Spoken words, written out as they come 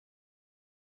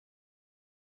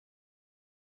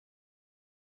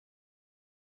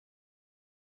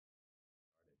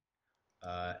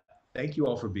Uh, Thank you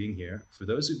all for being here. For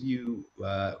those of you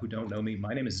who don't know me,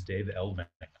 my name is Dave Elving.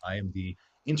 I am the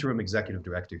interim executive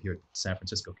director here at San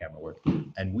Francisco Camerawork,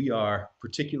 and we are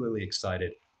particularly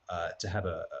excited to have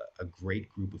a great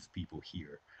group of people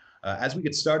here. As we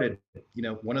get started,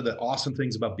 one of the awesome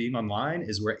things about being online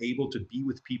is we're able to be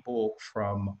with people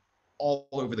from all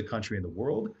over the country and the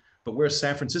world, but we're a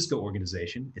San Francisco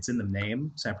organization. It's in the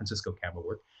name, San Francisco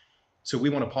Camerawork. So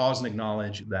we want to pause and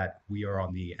acknowledge that we are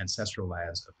on the ancestral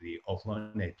lands of the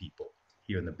Ohlone people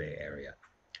here in the Bay Area.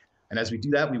 And as we do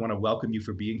that, we want to welcome you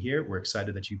for being here. We're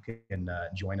excited that you can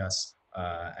join us.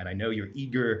 And I know you're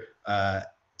eager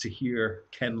to hear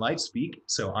Ken Light speak,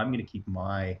 so I'm going to keep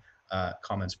my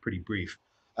comments pretty brief.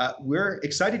 We're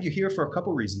excited you're here for a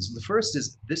couple reasons. The first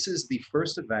is this is the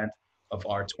first event of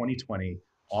our 2020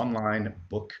 online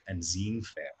book and zine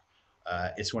fair.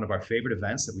 It's one of our favorite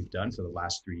events that we've done for the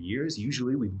last 3 years.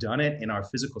 Usually we've done it in our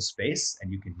physical space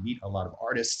and you can meet a lot of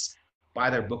artists, buy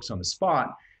their books on the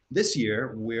spot. This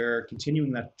year, we're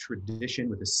continuing that tradition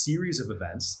with a series of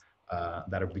events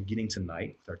that are beginning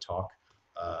tonight with our talk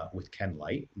with Ken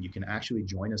Light. You can actually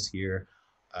join us here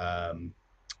um,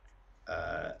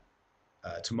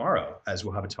 tomorrow, as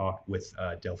we'll have a talk with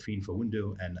Delphine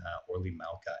Fawundu and Orly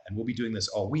Malka. And we'll be doing this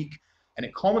all week. And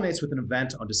it culminates with an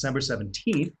event on December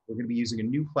 17th. We're going to be using a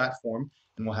new platform,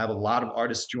 and we'll have a lot of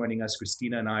artists joining us.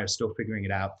 Christina and I are still figuring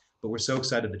it out, but we're so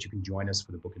excited that you can join us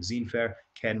for the Book and Zine Fair.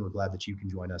 Ken, we're glad that you can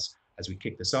join us as we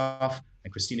kick this off.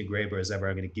 And Christina Graber, as ever,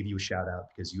 I'm going to give you a shout out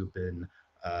because you have been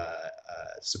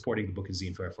supporting the Book and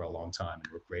Zine Fair for a long time,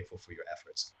 and we're grateful for your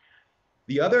efforts.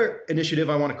 The other initiative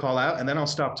I want to call out, and then I'll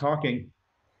stop talking.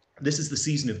 This is the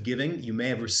season of giving. You may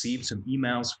have received some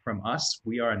emails from us.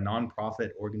 We are a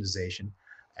nonprofit organization,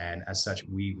 and as such,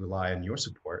 we rely on your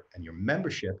support and your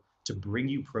membership to bring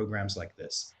you programs like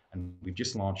this. And we've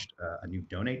just launched a new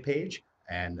donate page.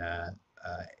 And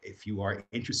if you are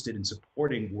interested in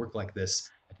supporting work like this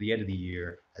at the end of the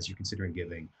year, as you're considering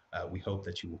giving, we hope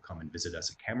that you will come and visit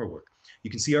us at Camerawork. You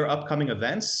can see our upcoming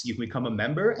events. You can become a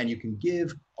member, and you can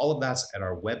give. All of that's at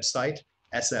our website,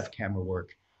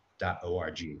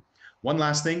 sfcamerawork.org. One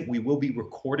last thing, we will be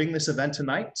recording this event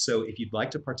tonight. So if you'd like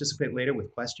to participate later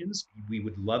with questions, we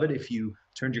would love it if you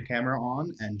turned your camera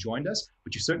on and joined us,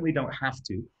 but you certainly don't have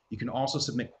to. You can also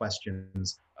submit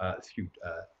questions through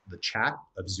the chat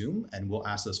of Zoom, and we'll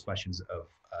ask those questions of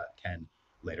Ken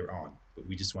later on. But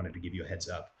we just wanted to give you a heads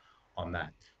up on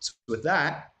that. So with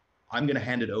that, I'm going to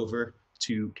hand it over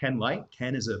to Ken Light.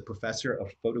 Ken is a professor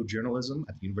of photojournalism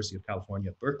at the University of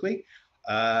California Berkeley.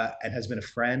 And has been a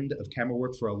friend of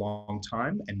Camerawork for a long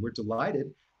time. And we're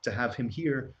delighted to have him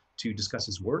here to discuss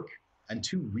his work and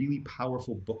two really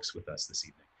powerful books with us this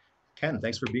evening. Ken,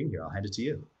 thanks for being here. I'll hand it to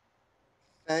you.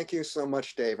 Thank you so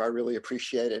much, Dave. I really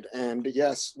appreciate it. And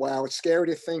yes, wow, it's scary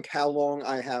to think how long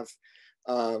I have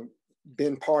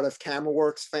been part of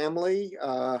Camerawork's family.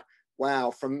 Wow,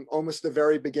 from almost the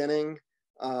very beginning,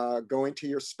 going to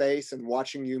your space and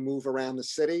watching you move around the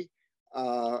city.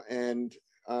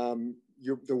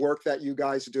 The work that you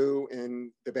guys do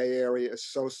in the Bay Area is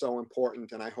so, so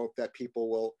important. And I hope that people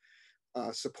will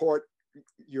support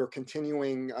your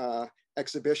continuing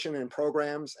exhibition and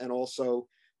programs, and also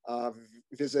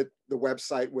visit the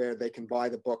website where they can buy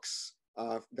the books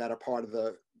that are part of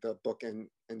the book and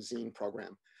zine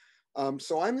program.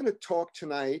 So I'm going to talk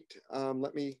tonight.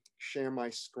 Let me share my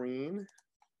screen.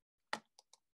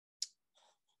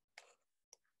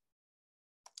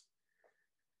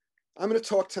 I'm going to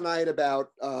talk tonight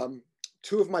about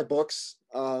two of my books,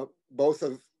 both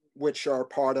of which are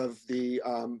part of the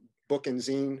book and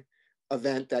zine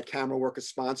event that Camerawork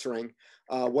is sponsoring.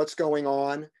 What's Going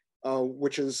On,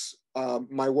 which is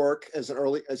my work as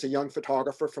a young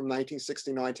photographer from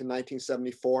 1969 to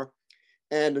 1974,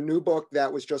 and a new book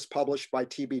that was just published by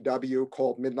TBW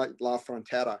called Midnight La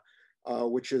Frontera,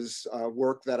 which is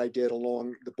work that I did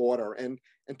along the border, and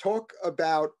talk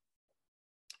about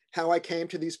how I came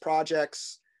to these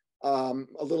projects, a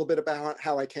little bit about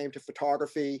how I came to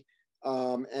photography,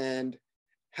 and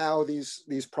how these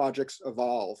projects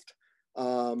evolved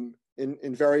in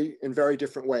very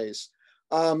different ways.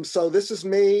 So this is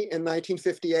me in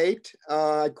 1958.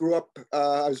 I grew up,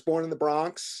 I was born in the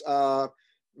Bronx.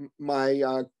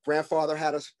 My grandfather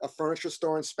had a furniture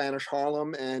store in Spanish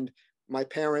Harlem, and my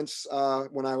parents,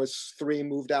 when I was 3,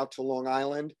 moved out to Long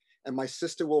Island. And my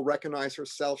sister will recognize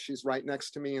herself. She's right next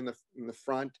to me in the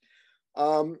front.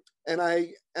 And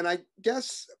I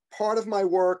guess part of my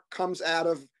work comes out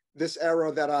of this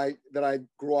era that I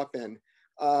grew up in.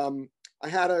 I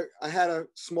had a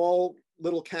small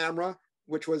little camera,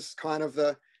 which was kind of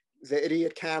the the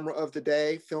idiot camera of the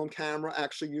day, film camera,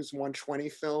 actually used 120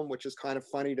 film, which is kind of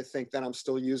funny to think that I'm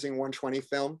still using 120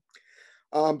 film.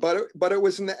 But it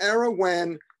was in the era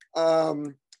when,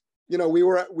 you know, we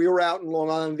were out in Long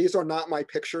Island. These are not my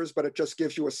pictures, but it just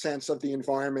gives you a sense of the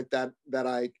environment that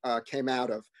I came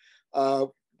out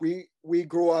of. We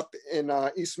grew up in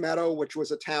East Meadow, which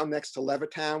was a town next to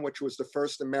Levittown, which was the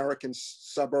first American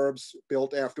suburbs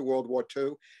built after World War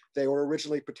II. They were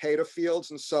originally potato fields,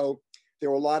 and so there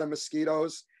were a lot of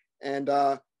mosquitoes. And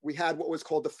we had what was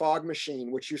called the fog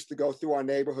machine, which used to go through our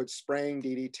neighborhood spraying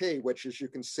DDT, which, as you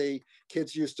can see,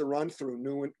 kids used to run through.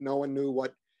 No one knew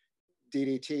what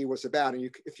DDT was about.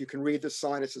 And if you can read the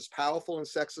sign, it says powerful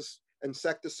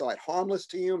insecticide, harmless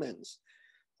to humans.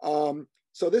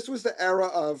 So this was the era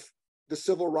of the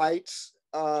civil rights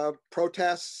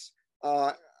protests.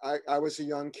 I was a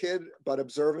young kid, but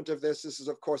observant of this. This is,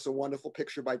 of course, a wonderful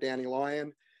picture by Danny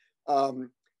Lyon.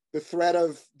 The threat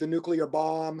of the nuclear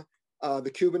bomb,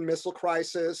 the Cuban Missile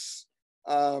Crisis,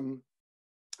 the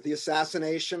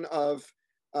assassination of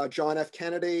John F.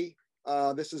 Kennedy.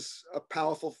 This is a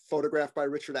powerful photograph by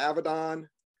Richard Avedon.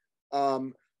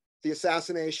 The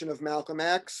assassination of Malcolm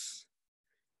X.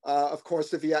 Of course,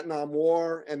 the Vietnam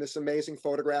War, and this amazing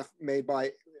photograph made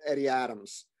by Eddie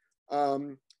Adams.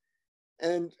 And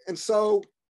so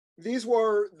these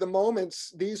were the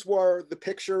moments, these were the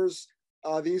pictures,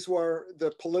 these were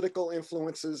the political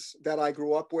influences that I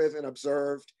grew up with and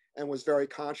observed and was very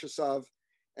conscious of.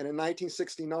 And in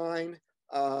 1969,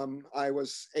 I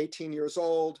was 18 years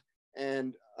old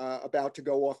and about to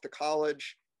go off to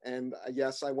college. And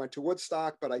yes, I went to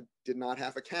Woodstock, but I did not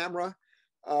have a camera.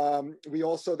 We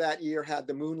also that year had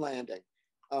the moon landing.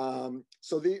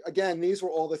 So again, these were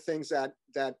all the things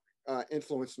that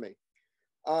influenced me.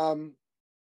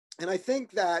 And I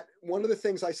think that one of the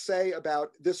things I say about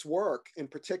this work in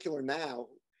particular now,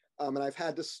 and I've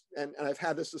had this and I've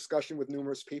had this discussion with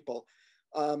numerous people,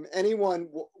 anyone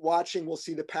watching will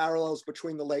see the parallels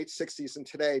between the late 60s and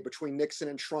today, between Nixon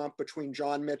and Trump, between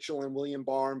John Mitchell and William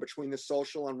Barr, and between the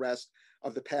social unrest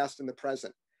of the past and the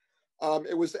present.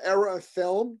 It was the era of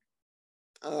film.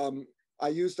 I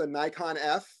used a Nikon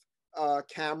F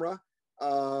camera,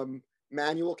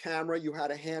 manual camera. You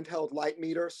had a handheld light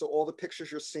meter, so all the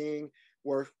pictures you're seeing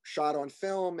were shot on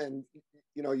film, and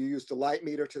you know, you used a light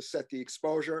meter to set the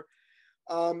exposure.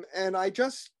 And I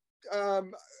just,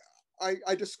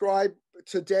 I described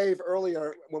to Dave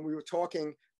earlier when we were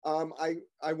talking,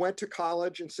 I went to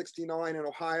college in '69 in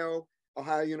Ohio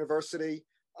University,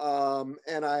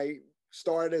 and I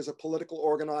started as a political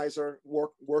organizer,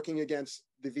 working against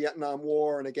the Vietnam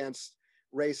War and against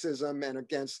racism and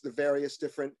against the various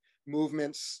different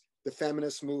movements, the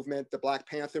feminist movement, the Black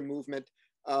Panther movement,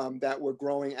 that were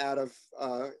growing out of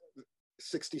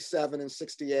 67 and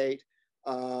 68,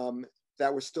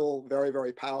 that were still very,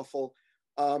 very powerful.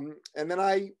 And then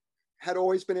I had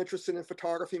always been interested in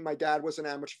photography. My dad was an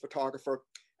amateur photographer,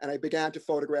 and I began to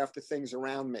photograph the things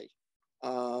around me.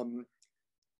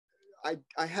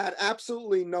 I had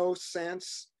absolutely no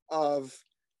sense of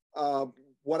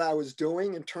what I was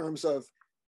doing in terms of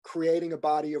creating a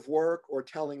body of work or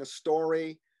telling a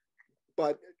story,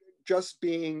 but just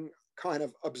being kind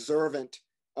of observant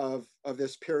of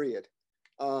this period.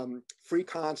 Free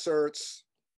concerts.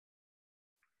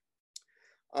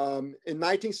 In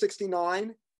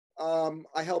 1969,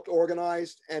 I helped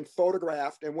organize and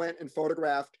photographed and went and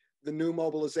photographed the new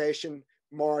mobilization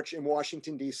march in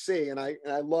Washington, D.C. And I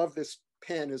love this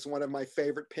pin. Is one of my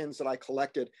favorite pins that I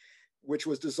collected, which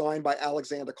was designed by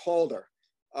Alexander Calder,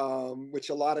 which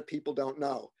a lot of people don't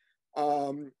know.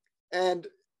 And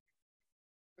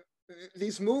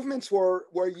these movements were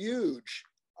huge,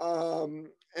 and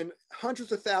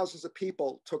hundreds of thousands of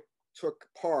people took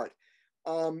part.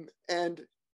 And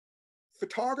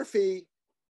photography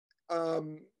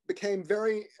became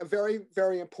a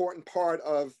very important part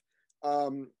of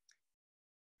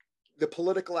the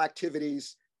political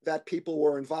activities that people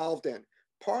were involved in,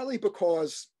 partly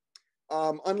because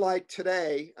unlike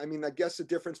today, I mean, I guess the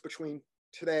difference between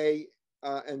today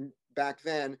and back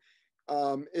then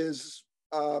is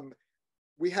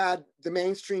we had the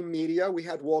mainstream media, we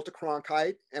had Walter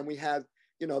Cronkite, and we had,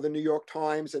 you know, the New York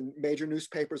Times, and major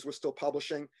newspapers were still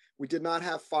publishing. We did not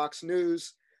have Fox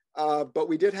News, but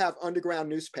we did have underground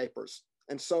newspapers.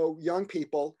 And so young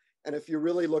people, and if you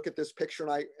really look at this picture,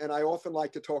 and I often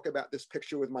like to talk about this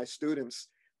picture with my students,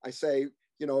 I say,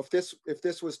 you know, if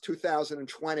this was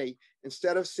 2020,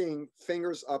 instead of seeing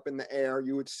fingers up in the air,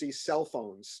 you would see cell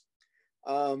phones.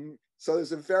 So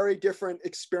there's a very different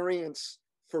experience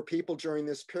for people during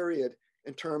this period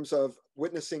in terms of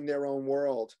witnessing their own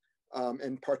world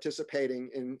and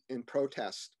participating in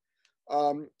protest.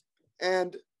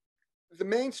 And the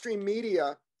mainstream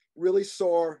media really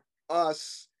saw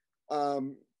us,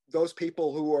 those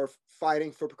people who are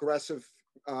fighting for progressive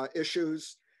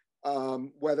issues,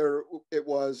 whether it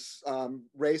was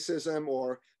racism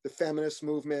or the feminist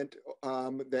movement,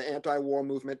 the anti-war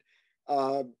movement.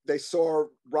 They saw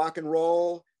rock and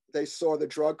roll, they saw the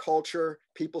drug culture,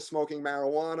 people smoking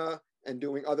marijuana and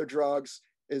doing other drugs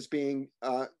as being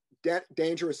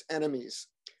dangerous enemies.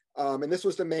 And this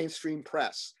was the mainstream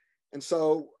press. And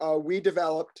so we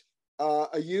developed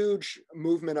a huge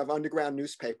movement of underground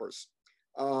newspapers.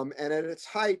 And at its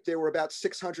height, there were about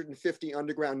 650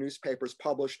 underground newspapers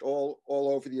published all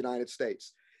over the United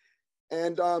States.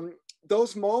 And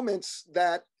those moments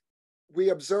that we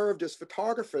observed as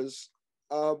photographers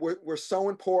were so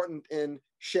important in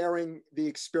sharing the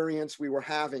experience we were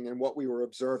having and what we were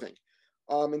observing.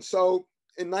 And so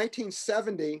in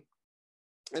 1970,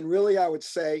 and really I would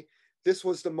say this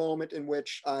was the moment in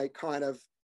which I kind of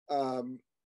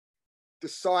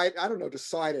decided,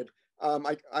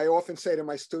 I often say to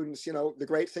my students, you know, the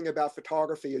great thing about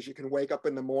photography is you can wake up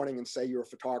in the morning and say you're a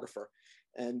photographer,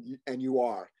 and you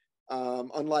are.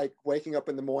 Unlike waking up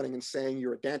in the morning and saying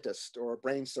you're a dentist or a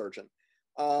brain surgeon.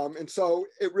 And so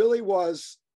it really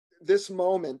was this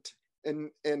moment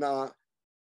in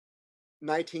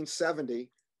 1970,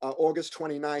 August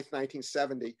 29th,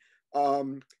 1970.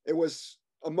 It was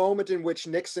a moment in which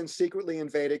Nixon secretly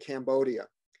invaded Cambodia.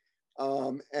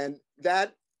 And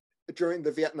that during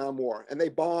the Vietnam War. And they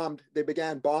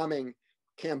began bombing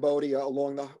Cambodia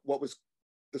along what was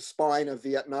the spine of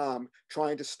Vietnam,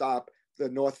 trying to stop the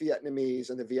North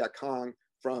Vietnamese and the Viet Cong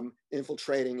from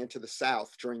infiltrating into the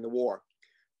South during the war.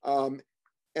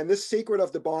 And this secret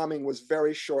of the bombing was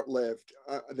very short-lived.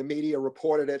 The media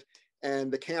reported it,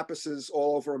 and the campuses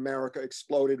all over America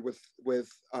exploded with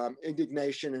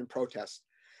indignation and protest.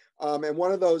 And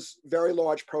one of those very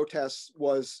large protests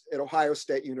was at Ohio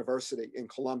State University in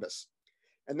Columbus.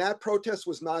 And that protest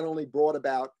was not only brought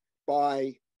about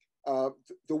by the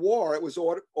war, it was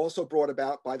also brought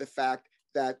about by the fact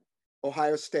that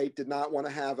Ohio State did not want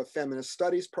to have a feminist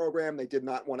studies program. They did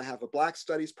not want to have a Black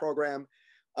studies program.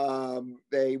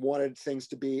 They wanted things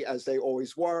to be as they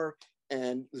always were.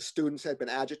 And the students had been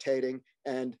agitating,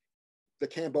 and the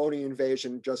Cambodian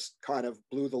invasion just kind of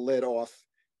blew the lid off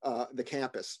the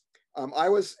campus. I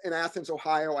was in Athens,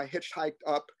 Ohio. I hitchhiked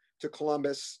up to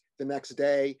Columbus the next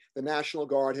day. The National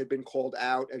Guard had been called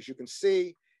out, as you can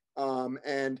see,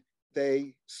 and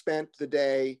they spent the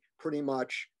day pretty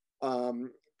much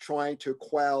trying to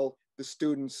quell the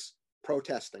students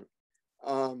protesting,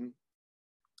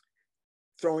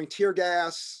 throwing tear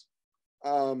gas,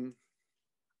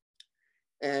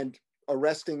 and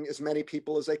arresting as many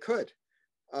people as they could.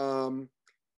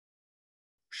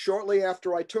 Shortly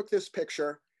after I took this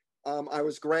picture, I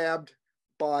was grabbed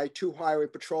by 2 highway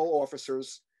patrol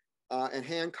officers and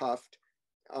handcuffed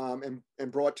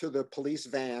and brought to the police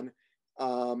van.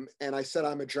 And I said,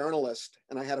 I'm a journalist,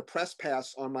 and I had a press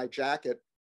pass on my jacket,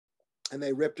 and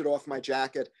they ripped it off my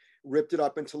jacket, ripped it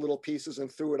up into little pieces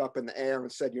and threw it up in the air and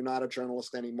said, you're not a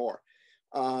journalist anymore.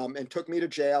 And took me to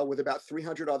jail with about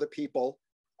 300 other people,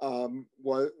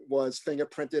 was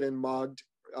fingerprinted and mugged,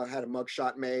 had a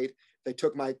mugshot made. They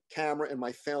took my camera and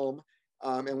my film.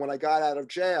 And when I got out of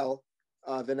jail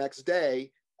the next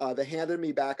day, they handed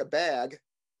me back a bag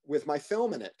with my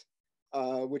film in it,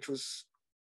 which was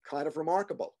kind of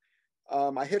remarkable.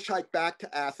 I hitchhiked back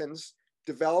to Athens,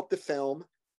 developed the film.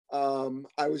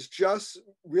 I was just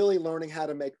really learning how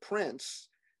to make prints.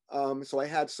 So I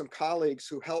had some colleagues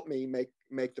who helped me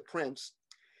make the prints.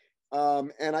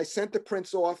 And I sent the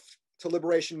prints off to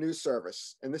Liberation News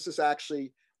Service. And this is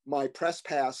actually my press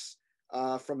pass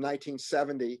from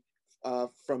 1970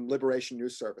 from Liberation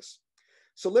News Service.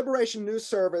 So Liberation News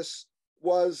Service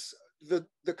was the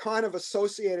kind of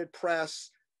Associated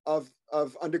Press of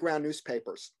underground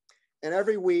newspapers. And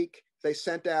every week they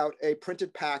sent out a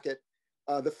printed packet.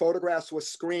 The photographs were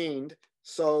screened,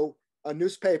 so a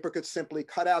newspaper could simply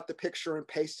cut out the picture and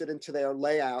paste it into their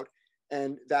layout,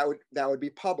 and that would be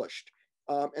published.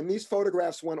 And these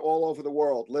photographs went all over the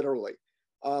world, literally.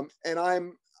 And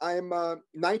I'm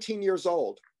 19 years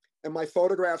old, and my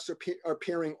photographs are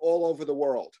appearing all over the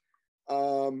world.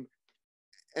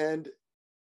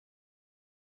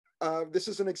 This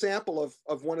is an example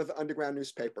of one of the underground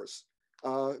newspapers.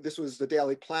 This was the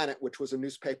Daily Planet, which was a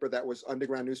newspaper that was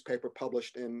underground newspaper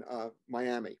published in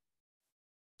Miami.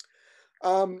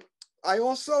 I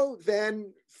also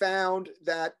then found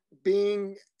that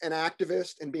being an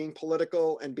activist and being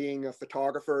political and being a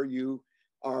photographer, you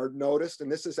are noticed.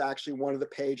 And this is actually one of the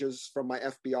pages from my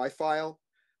FBI file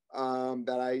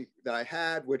that I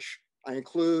had, which I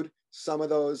include some of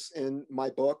those in my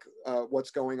book,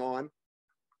 What's Going On.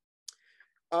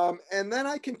 And then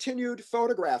I continued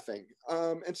photographing.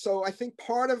 And so I think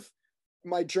part of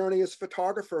my journey as a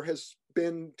photographer has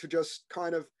been to just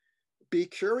kind of be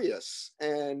curious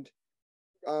and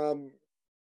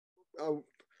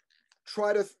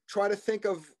try to think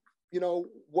of, you know,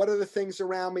 what are the things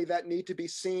around me that need to be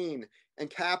seen and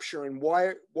capture, and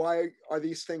why are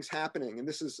these things happening? And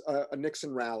this is a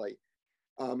Nixon rally,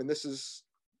 and this is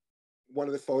one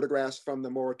of the photographs from the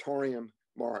moratorium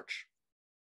march.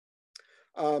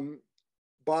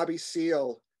 Bobby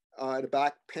Seale at a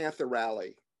Black Panther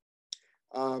rally.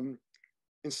 In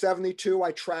 '72,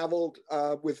 I traveled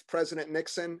with President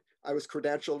Nixon. I was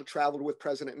credentialed to travel with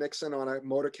President Nixon on a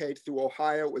motorcade through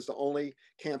Ohio. It was the only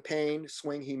campaign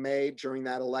swing he made during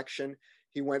that election.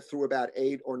 He went through about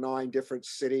 8 or 9 different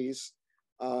cities.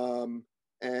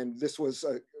 And this was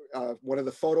one of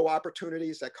the photo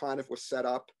opportunities that kind of was set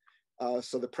up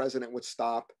so the president would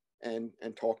stop and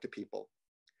talk to people.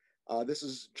 This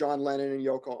is John Lennon and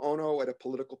Yoko Ono at a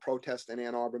political protest in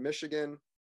Ann Arbor, Michigan.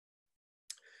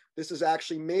 This is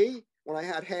actually me when I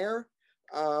had hair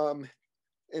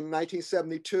in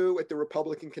 1972 at the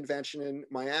Republican convention in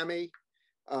Miami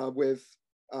with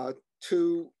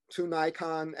two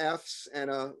Nikon Fs and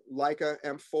a Leica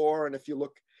M4. And if you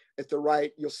look at the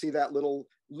right, you'll see that little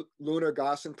Lunar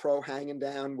Gaussian Pro hanging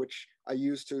down, which I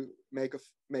used to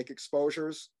make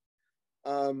exposures.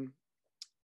 And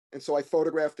so I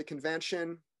photographed the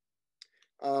convention.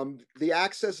 The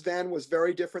access then was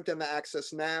very different than the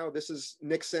access now. This is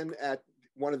Nixon at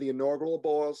one of the inaugural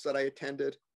balls that I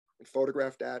attended and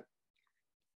photographed at.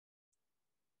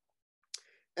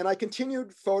 And I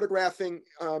continued photographing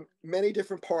many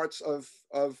different parts of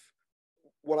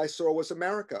what I saw was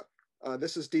America.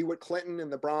 This is DeWitt Clinton in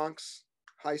the Bronx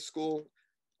High School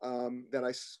that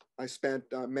I spent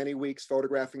many weeks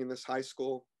photographing in this high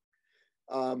school.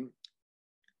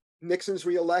 Nixon's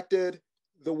reelected,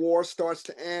 the war starts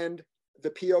to end,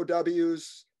 the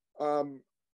POWs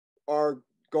are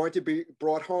going to be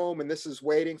brought home, and this is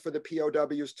waiting for the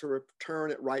POWs to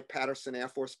return at Wright-Patterson Air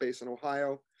Force Base in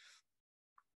Ohio.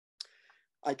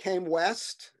 I came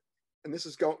west, and this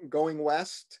is going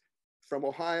west from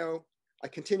Ohio. I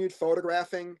continued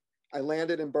photographing. I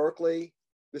landed in Berkeley.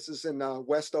 This is in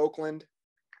West Oakland.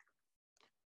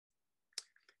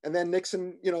 And then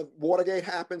Nixon, you know, Watergate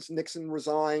happens, Nixon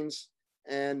resigns,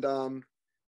 and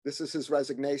this is his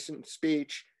resignation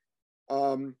speech.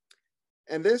 And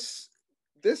this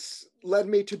led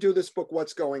me to do this book,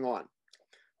 What's Going On?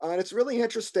 And it's really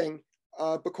interesting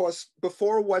because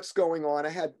before What's Going On, I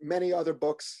had many other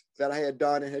books that I had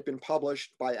done and had been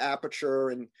published by Aperture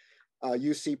and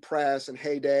UC Press and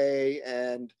Heyday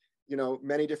and, you know,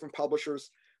 many different publishers.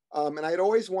 And I had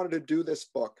always wanted to do this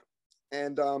book.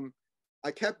 And I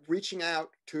kept reaching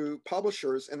out to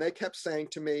publishers, and they kept saying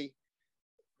to me,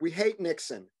 we hate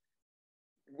Nixon.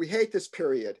 We hate this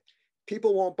period.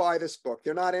 People won't buy this book.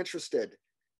 They're not interested.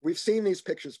 We've seen these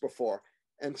pictures before.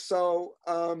 And so,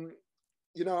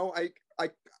 you know,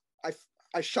 I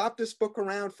shopped this book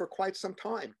around for quite some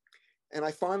time. And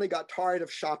I finally got tired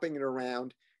of shopping it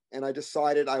around, and I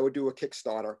decided I would do a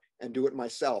Kickstarter and do it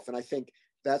myself. And I think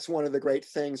that's one of the great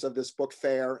things of this book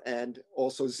fair and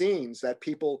also zines, that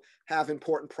people have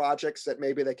important projects that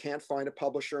maybe they can't find a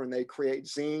publisher, and they create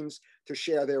zines to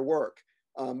share their work,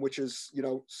 which is, you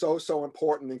know, so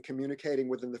important in communicating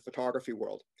within the photography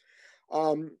world.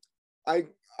 I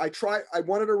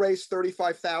wanted to raise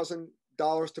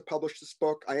 $35,000 to publish this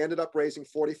book. I ended up raising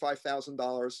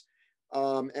 $45,000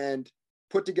 and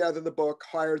put together the book,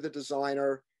 hired the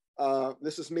designer.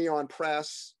 This is me on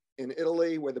press in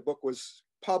Italy, where the book was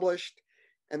published.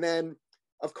 And then,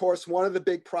 of course, one of the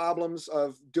big problems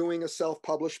of doing a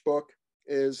self-published book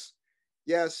is,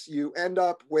 yes, you end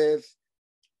up with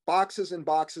boxes and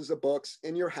boxes of books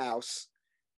in your house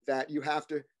that you have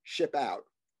to ship out.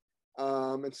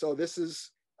 And so this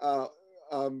is about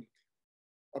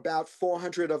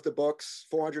 400 of the books,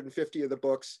 450 of the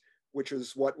books, which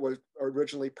is what was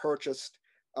originally purchased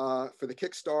for the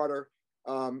Kickstarter.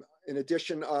 In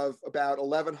addition of about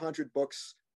 1,100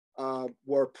 books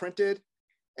were printed,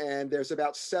 and there's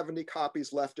about 70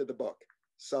 copies left of the book.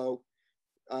 So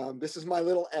this is my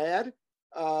little ad.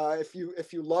 If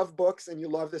you love books and you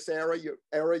love this era,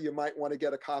 you might want to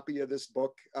get a copy of this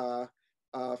book,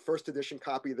 first edition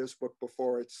copy of this book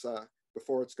before it's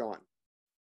gone.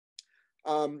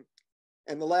 And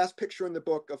the last picture in the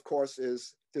book, of course,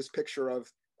 is this picture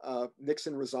of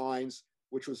Nixon resigns,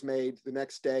 which was made the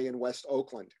next day in West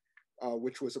Oakland,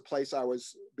 which was a place I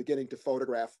was beginning to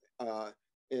photograph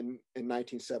in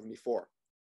 1974.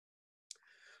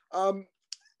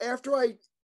 After I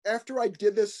after I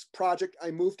did this project,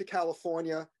 I moved to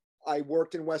California. I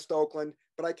worked in West Oakland,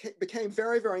 but I became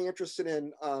very, very interested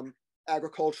in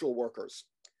agricultural workers.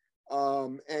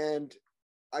 And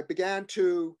I began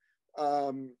to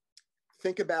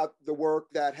think about the work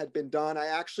that had been done. I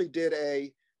actually did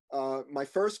my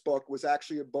first book was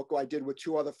actually a book I did with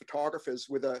two other photographers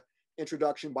with an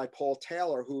introduction by Paul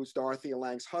Taylor, who's Dorothea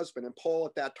Lange's husband. And Paul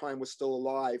at that time was still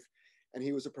alive, and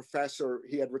he was a professor.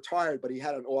 He had retired, but he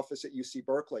had an office at UC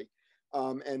Berkeley.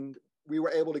 And we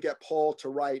were able to get Paul to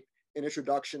write an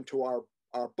introduction to our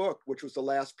book, which was the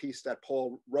last piece that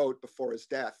Paul wrote before his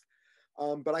death.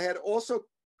 But I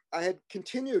had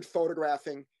continued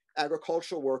photographing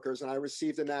agricultural workers, and I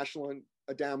received the National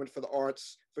Endowment for the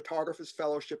Arts Photographers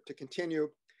Fellowship to continue.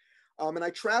 And I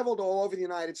traveled all over the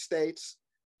United States.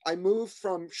 I moved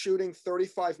from shooting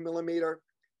 35 millimeter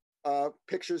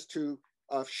pictures to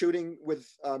shooting with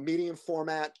medium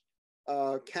format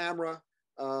camera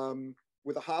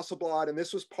with a Hasselblad. And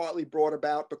this was partly brought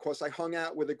about because I hung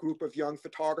out with a group of young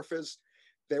photographers.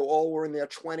 They all were in their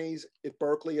 20s at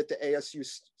Berkeley at the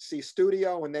ASUC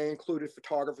studio, and they included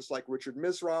photographers like Richard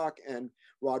Misrock and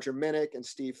Roger Minnick and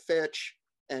Steve Fitch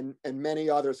and many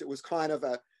others. It was kind of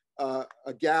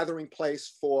a gathering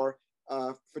place for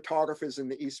photographers in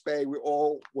the East Bay. We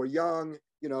all were young,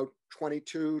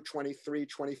 22, 23,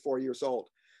 24 years old.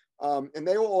 And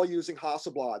they were all using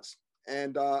Hasselblads.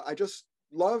 And I just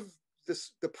loved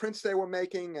the prints they were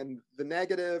making and the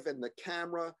negative and the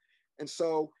camera. And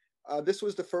so this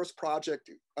was the first project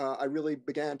I really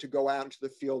began to go out into the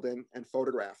field and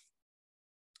photograph.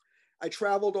 I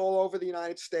traveled all over the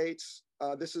United States.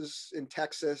 This is in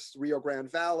Texas, Rio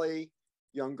Grande Valley,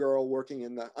 young girl working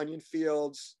in the onion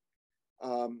fields,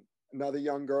 another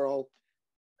young girl,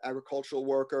 agricultural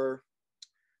worker,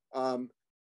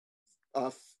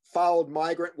 followed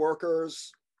migrant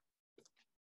workers.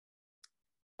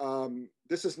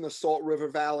 This is in the Salt River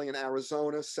Valley in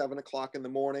Arizona, 7 o'clock in the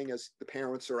morning as the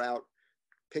parents are out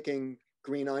picking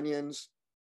green onions.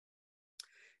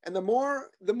 And the more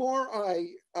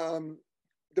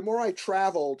I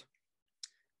traveled,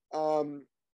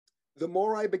 the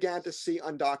more I began to see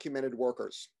undocumented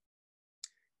workers.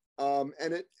 For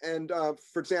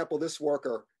example, this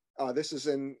worker, this is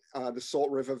in the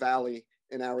Salt River Valley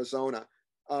in Arizona.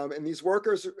 And these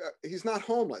workers, he's not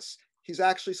homeless. He's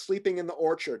actually sleeping in the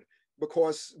orchard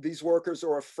because these workers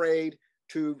are afraid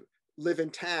to live in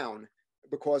town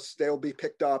because they'll be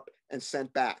picked up and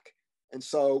sent back. And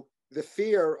so the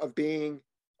fear of being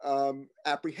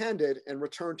apprehended and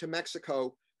returned to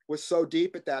Mexico was so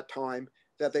deep at that time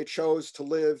that they chose to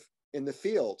live in the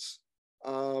fields.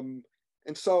 And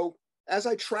so as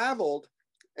I traveled,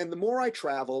 and the more I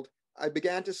traveled, I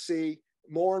began to see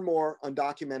more and more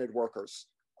undocumented workers.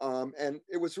 And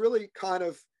it was really kind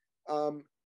of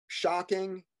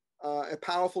shocking, a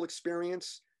powerful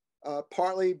experience,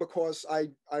 partly because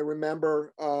I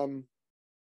remember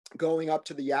going up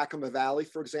to the Yakima Valley,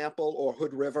 for example, or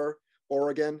Hood River,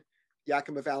 Oregon,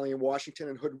 Yakima Valley in Washington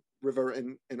and Hood River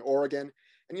in Oregon.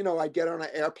 And, I'd get on an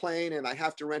airplane and I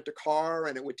have to rent a car,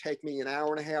 and it would take me an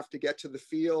hour and a half to get to the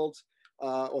fields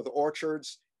or the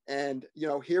orchards. And,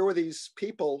 here were these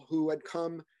people who had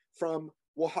come from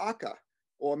Oaxaca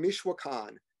or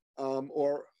Michoacan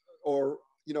or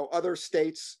other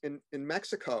states in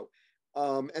Mexico.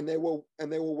 And they were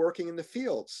working in the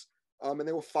fields and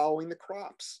they were following the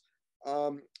crops.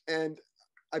 And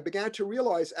I began to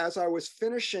realize as I was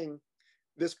finishing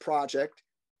this project,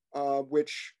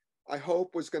 which I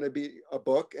hope was going to be a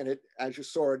book, and it, as you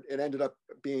saw, it ended up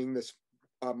being this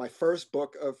my first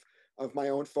book of my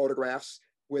own photographs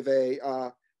with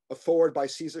a forward by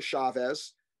Cesar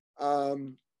Chavez.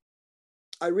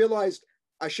 I realized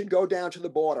I should go down to the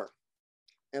border,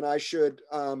 and I should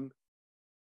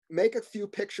make a few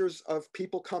pictures of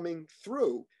people coming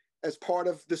through as part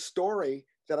of the story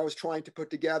that I was trying to put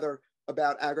together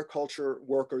about agriculture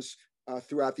workers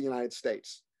throughout the United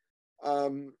States.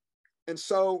 And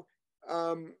so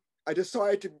I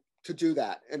decided to do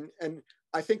that. And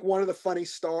I think one of the funny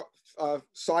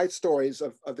side stories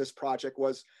of this project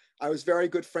was I was very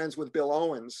good friends with Bill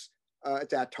Owens at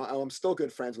that time. I'm still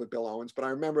good friends with Bill Owens, but I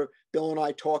remember Bill and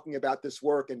I talking about this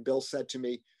work, and Bill said to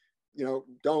me,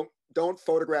 don't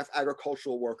photograph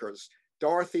agricultural workers.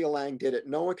 Dorothea Lange did it.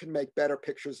 No one can make better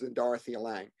pictures than Dorothea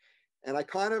Lange. And I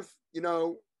kind of,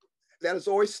 that has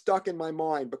always stuck in my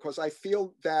mind, because I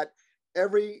feel that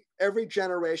every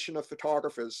generation of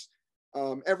photographers,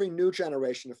 every new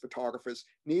generation of photographers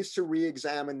needs to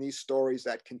re-examine these stories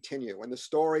that continue. And the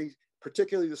story,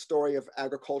 particularly the story of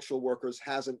agricultural workers,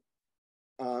 hasn't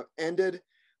ended.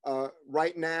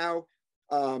 Right now,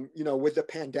 with the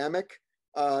pandemic,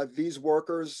 These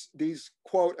workers, these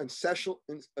quote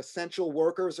essential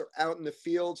workers, are out in the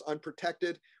fields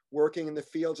unprotected, working in the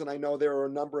fields. And I know there are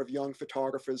a number of young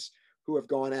photographers who have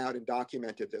gone out and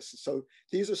documented this. So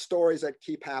these are stories that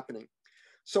keep happening.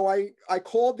 So I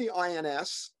called the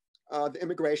INS, the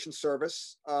Immigration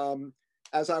Service,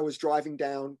 as I was driving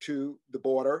down to the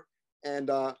border,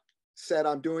 and said,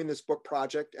 I'm doing this book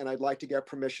project and I'd like to get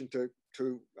permission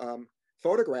to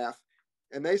photograph.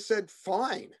 And they said,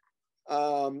 fine.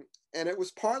 And it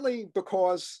was partly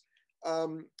because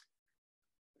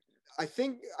I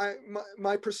think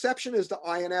my perception is the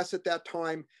INS at that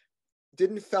time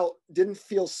didn't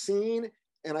feel seen.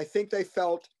 And I think they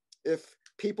felt if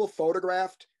people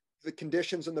photographed the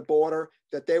conditions in the border,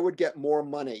 that they would get more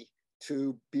money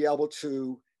to be able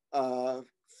to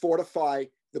fortify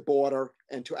the border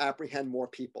and to apprehend more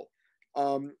people.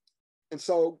 And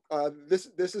so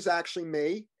this is actually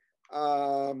me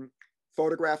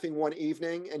photographing one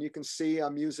evening, and you can see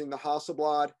I'm using the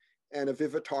Hasselblad and a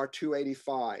Vivitar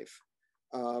 285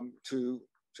 to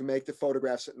make the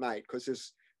photographs at night,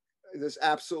 because there's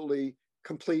absolutely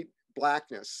complete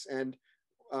blackness. And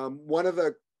one of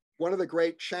the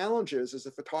great challenges as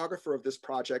a photographer of this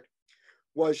project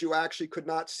was you actually could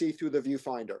not see through the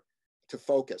viewfinder to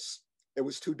focus. It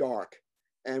was too dark,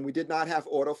 and we did not have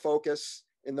autofocus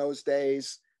in those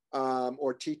days,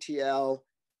 or TTL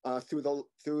through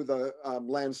the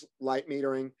lens light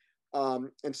metering,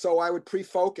 and so I would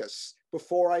pre-focus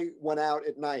before I went out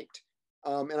at night.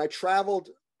 And I traveled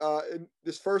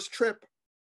this first trip.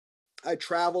 I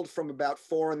traveled from about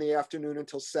 4 in the afternoon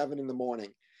until 7 in the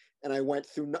morning, and I went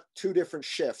through 2 different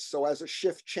shifts. So as a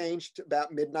shift changed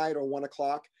about midnight or 1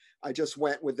 o'clock, I just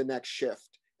went with the next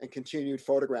shift and continued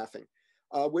photographing,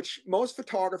 which most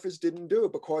photographers didn't do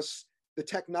because the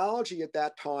technology at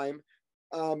that time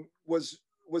was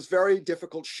very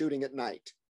difficult shooting at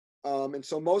night. And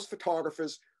so most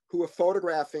photographers who were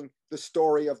photographing the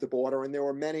story of the border, and there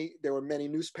were many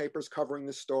newspapers covering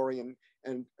the story,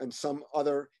 and some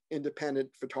other independent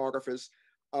photographers,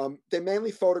 they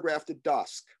mainly photographed at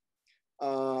dusk.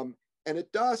 And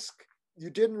at dusk, you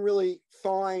didn't really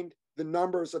find the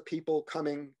numbers of people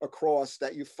coming across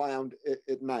that you found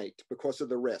at night because of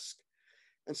the risk.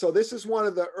 And so this is one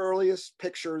of the earliest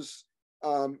pictures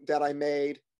that I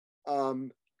made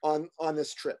on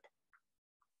this trip.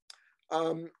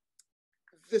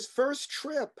 This first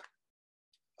trip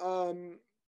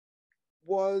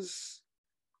was,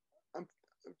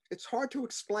 it's hard to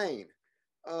explain,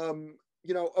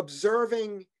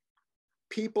 observing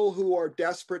people who are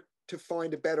desperate to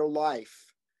find a better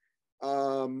life,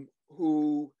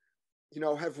 who,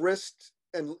 have risked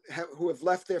and who have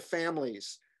left their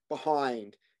families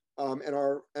behind, and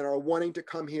are wanting to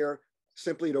come here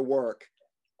simply to work.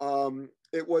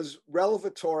 It was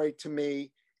revelatory to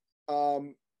me,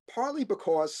 partly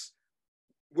because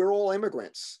we're all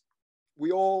immigrants.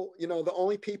 We all, the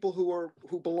only people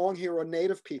who belong here are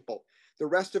Native people. The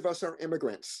rest of us are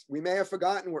immigrants. We may have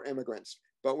forgotten we're immigrants,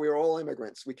 but we're all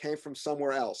immigrants. We came from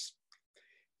somewhere else.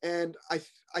 And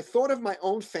I thought of my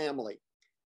own family,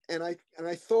 and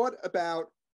I thought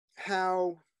about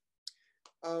how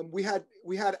we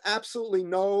had absolutely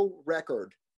no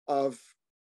record of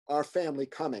our family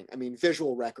coming. I mean,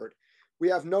 visual record. We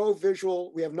have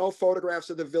no photographs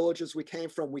of the villages we came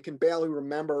from. We can barely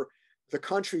remember the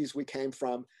countries we came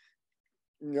from.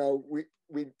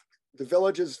 The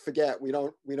villages, forget, we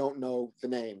don't know the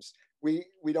names. We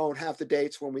don't have the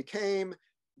dates when we came.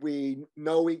 We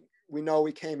know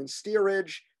we came in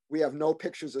steerage. We have no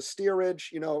pictures of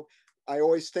steerage. I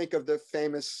always think of the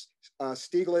famous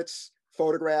Stieglitz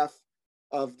photograph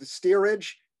of the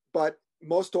steerage, but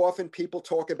most often people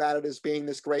talk about it as being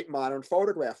this great modern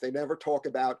photograph. They never talk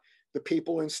about the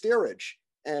people in steerage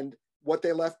and what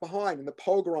they left behind, and the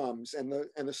pogroms and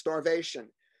the starvation.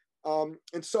 And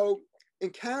so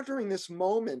encountering this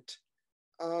moment,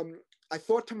 I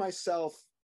thought to myself,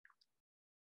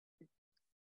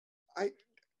 I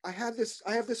have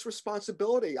this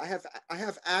responsibility. I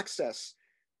have access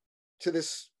to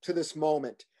this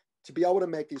moment to be able to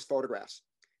make these photographs.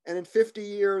 And in 50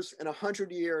 years, in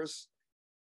 100 years,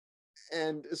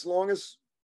 and as long as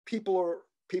people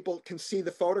can see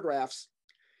the photographs,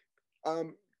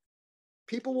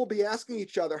 people will be asking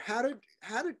each other, how did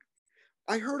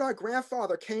I heard our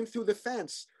grandfather came through the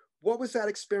fence. What was that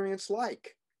experience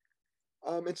like?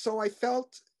 And so I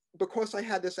felt, because I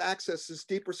had this access, this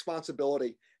deep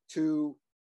responsibility to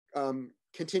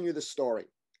continue the story.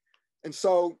 And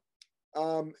so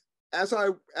as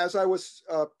I was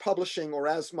publishing, or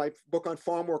as my book on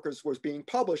farm workers was being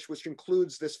published, which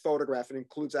includes this photograph, and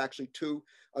includes actually 2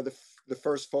 of the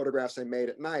first photographs I made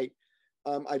at night,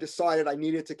 I decided I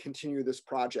needed to continue this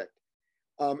project.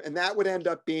 And that would end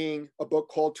up being a book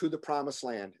called To the Promised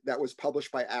Land that was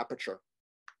published by Aperture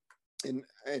in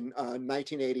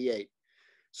 1988.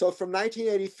 So from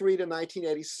 1983 to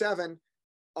 1987,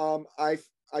 I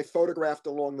photographed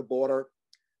along the border,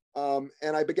 and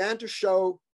I began to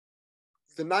show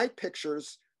the night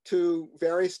pictures to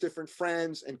various different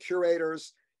friends and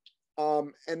curators,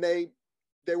 and they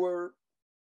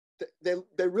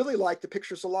really liked the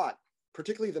pictures a lot,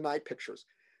 particularly the night pictures.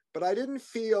 But I didn't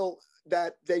feel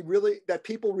that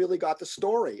people really got the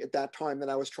story at that time that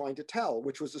I was trying to tell,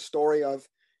 which was the story of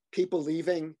people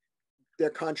leaving their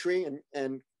country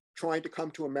and trying to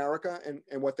come to America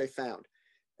and what they found.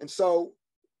 And so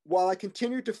while I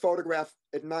continued to photograph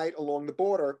at night along the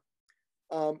border,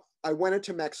 I went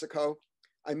into Mexico.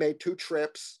 I made 2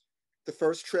 trips. The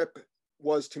first trip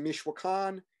was to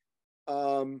Michoacan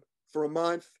for a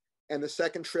month, and the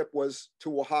second trip was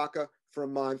to Oaxaca for a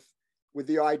month, with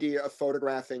the idea of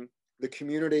photographing the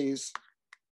communities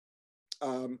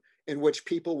in which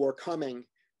people were coming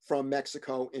from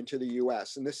Mexico into the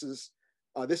US. And this is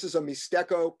a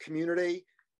Mixteco community.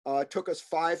 It took us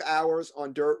 5 hours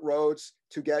on dirt roads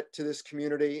to get to this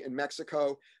community in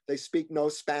Mexico. They speak no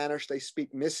Spanish, they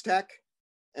speak Mixtec.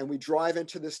 And we drive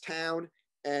into this town,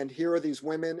 and here are these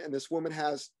women, and this woman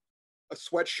has a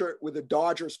sweatshirt with a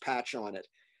Dodgers patch on it.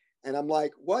 And I'm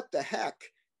like, what the heck?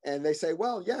 And they say,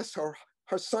 well, yes, her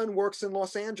son works in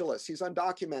Los Angeles. He's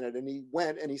undocumented, and he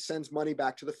went and he sends money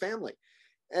back to the family.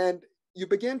 And you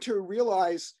begin to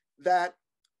realize that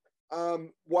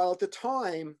while at the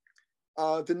time,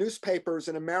 the newspapers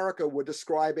in America were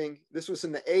describing, this was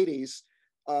in the 80s,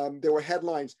 there were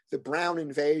headlines, the brown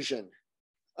invasion,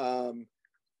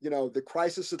 the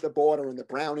crisis at the border and the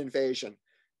brown invasion,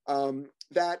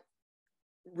 that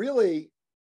really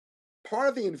part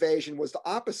of the invasion was the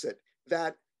opposite,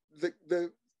 that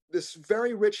this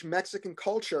very rich Mexican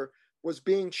culture was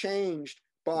being changed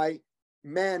by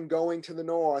men going to the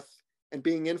north and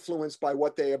being influenced by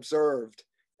what they observed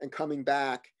and coming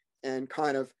back and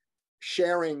kind of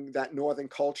sharing that northern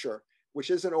culture, which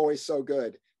isn't always so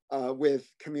good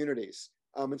with communities.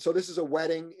 And so this is a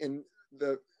wedding in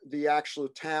the actual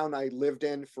town I lived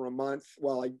in for a month.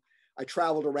 Well, I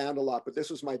traveled around a lot, but this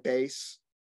was my base.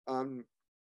 And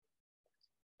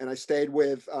I stayed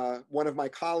with one of my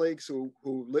colleagues who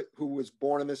was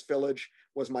born in this village,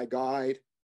 was my guide.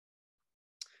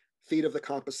 Feet of the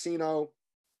Campesino.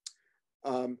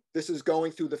 This is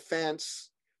going through the fence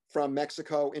from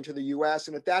Mexico into the US.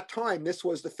 And at that time, this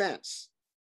was the fence.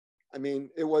 I mean,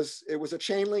 it was a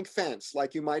chain link fence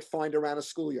like you might find around a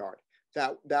schoolyard.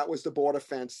 That was the border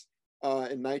fence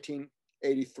in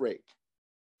 1983.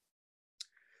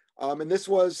 And this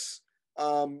was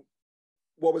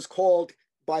what was called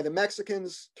by the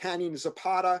Mexicans, Canyon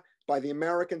Zapata, by the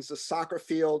Americans, the soccer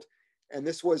field. And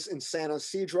this was in San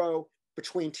Isidro,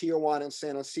 between Tijuana and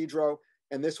San Isidro.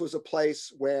 And this was a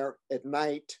place where at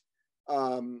night,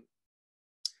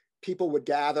 people would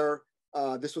gather.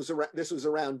 This was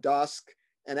around dusk.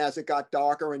 And as it got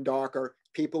darker and darker,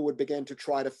 people would begin to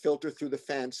try to filter through the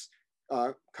fence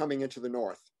coming into the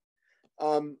north.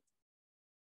 And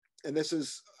this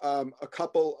is a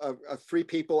couple of 3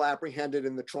 people apprehended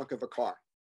in the trunk of a car.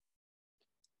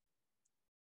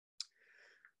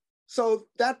 So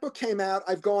that book came out.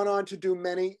 I've gone on to do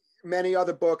many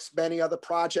other books, many other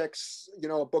projects,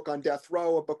 a book on death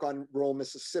row, a book on rural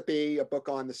Mississippi, a book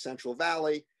on the Central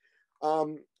Valley.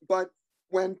 But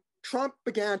when Trump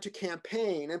began to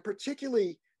campaign, and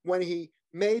particularly when he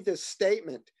made this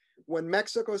statement, when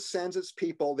Mexico sends its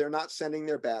people, they're not sending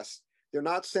their best. They're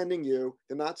not sending you.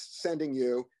 They're not sending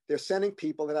you. They're sending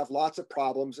people that have lots of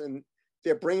problems, and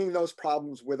they're bringing those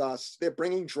problems with us. They're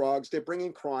bringing drugs. They're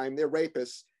bringing crime. They're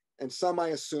rapists, and some, I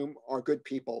assume, are good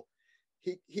people.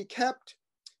 He kept,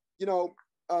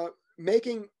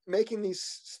 making these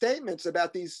statements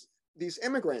about these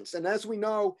immigrants, and as we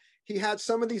know, he had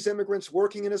some of these immigrants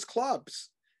working in his clubs,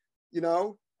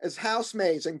 as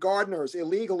housemaids and gardeners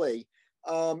illegally.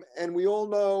 And we all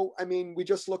know, I mean, we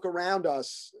just look around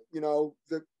us,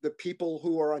 the people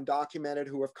who are undocumented,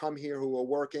 who have come here, who are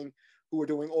working, who are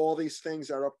doing all these things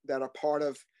that are part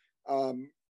of,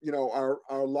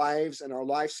 our lives and our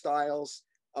lifestyles,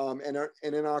 and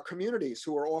in our communities,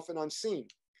 who are often unseen.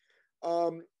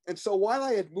 And so while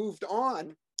I had moved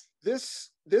on,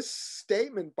 this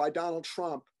statement by Donald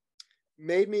Trump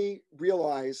made me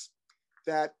realize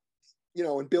that,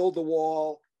 and build the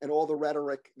wall and all the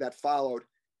rhetoric that followed,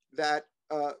 that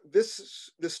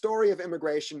the story of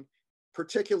immigration,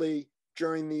 particularly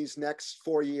during these next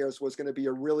 4 years, was going to be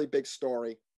a really big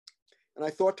story. And I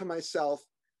thought to myself,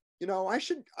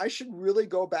 I should really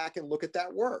go back and look at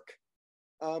that work.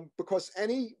 Because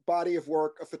any body of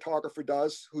work a photographer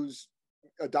does, who's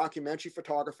a documentary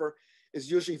photographer,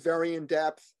 is usually very in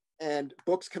depth, and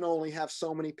books can only have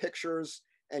so many pictures,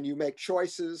 and you make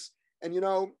choices. And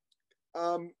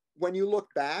when you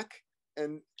look back,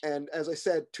 and as I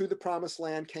said, To the Promised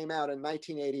Land came out in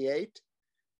 1988,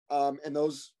 and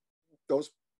those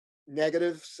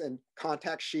negatives and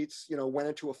contact sheets, went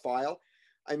into a file.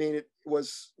 I mean, it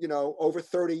was, over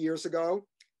 30 years ago,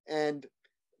 and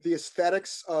the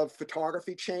aesthetics of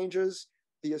photography changes,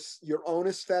 your own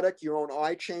aesthetic, your own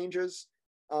eye changes.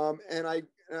 And I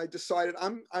decided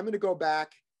I'm going to go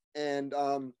back and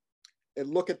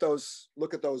look at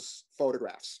those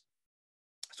photographs.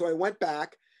 So I went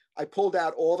back, I pulled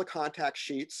out all the contact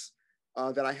sheets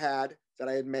that I had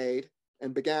made,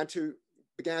 and began to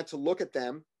look at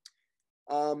them.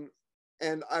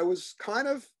 And I was kind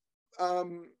of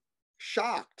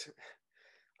shocked.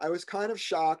 I was kind of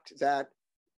shocked that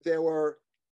there were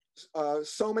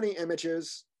so many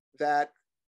images that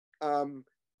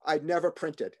I'd never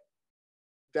printed,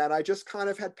 that I just kind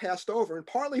of had passed over. And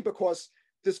partly because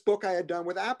this book I had done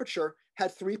with Aperture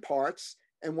had 3 parts,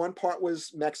 and one part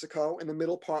was Mexico, and the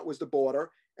middle part was the border,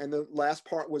 and the last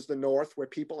part was the north, where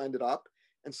people ended up.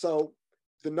 And so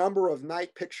the number of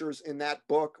night pictures in that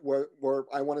book were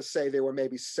I want to say there were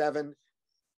maybe 7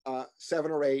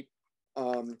 or 8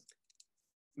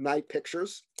 night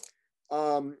pictures.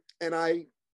 And I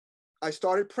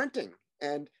started printing,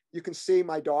 and you can see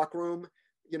my darkroom,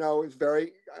 is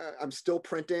very, I'm still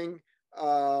printing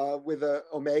with a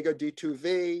Omega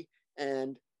D2V,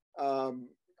 and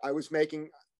I was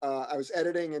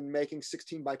editing and making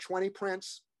 16 by 20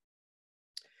 prints.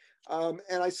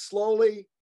 And I slowly,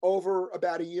 over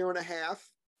about a year and a half,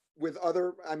 with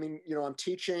other, I'm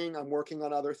teaching, I'm working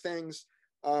on other things.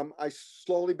 I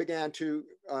slowly began to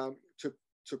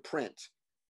print.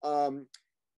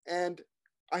 And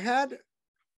I had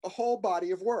a whole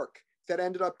body of work that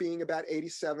ended up being about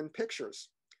 87 pictures.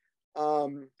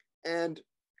 And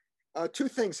 2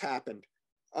 things happened.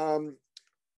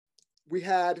 We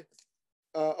had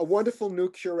a wonderful new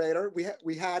curator.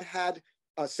 We had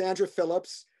Sandra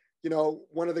Phillips,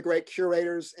 one of the great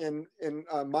curators in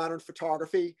modern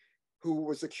photography, who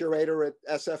was the curator at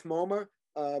SF MoMA,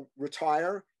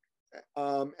 retire.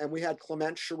 And we had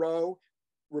Clement Chereau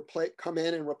come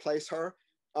in and replace her.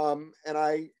 And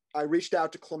I reached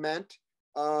out to Clement,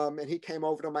 and he came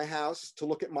over to my house to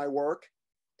look at my work.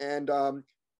 And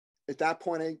at that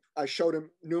point, I showed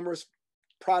him numerous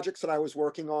projects that I was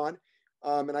working on.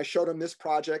 And I showed him this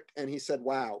project, and he said,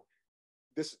 wow,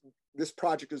 this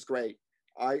project is great.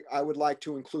 I would like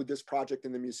to include this project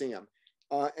in the museum.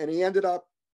 And he ended up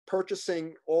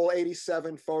purchasing all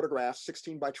 87 photographs,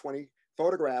 16 by 20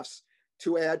 photographs,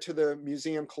 to add to the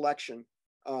museum collection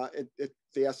at the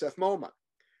SF MoMA,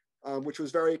 which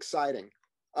was very exciting,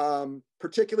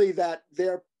 particularly that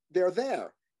they're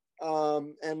there.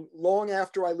 And long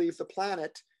after I leave the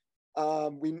planet,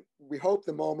 we hope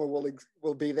the MoMA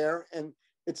will be there, and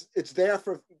it's there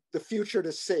for the future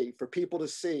to see, for people to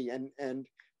see and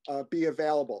be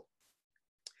available.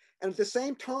 And at the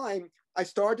same time, I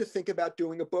started to think about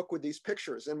doing a book with these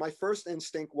pictures. And my first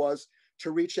instinct was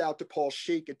to reach out to Paul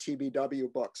Sheik at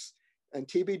TBW Books. And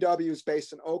TBW is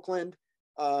based in Oakland.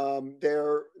 Paul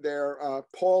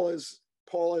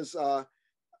is a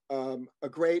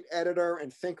great editor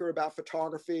and thinker about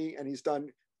photography, and he's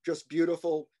done just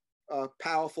beautiful,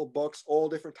 powerful books, all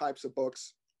different types of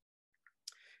books.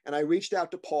 And I reached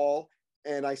out to Paul,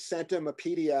 and I sent him a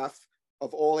PDF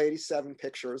of all 87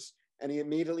 pictures, and he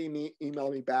immediately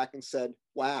emailed me back and said,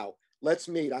 wow, let's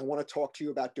meet. I want to talk to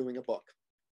you about doing a book.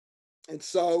 And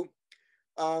so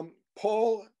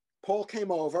Paul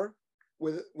came over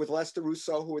with Lester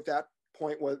Rousseau, who at that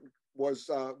point was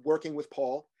working with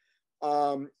Paul,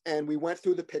 and we went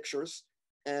through the pictures.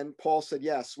 And Paul said,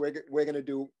 yes, we're going to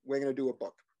do a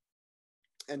book.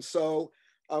 And so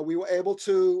we were able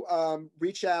to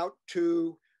reach out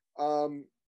to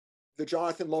the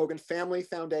Jonathan Logan Family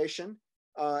Foundation,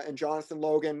 and Jonathan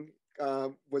Logan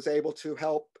was able to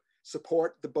help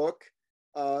support the book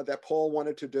that Paul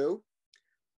wanted to do.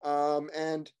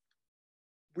 And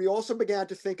we also began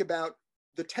to think about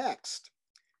the text.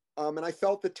 And I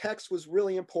felt the text was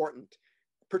really important,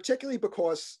 particularly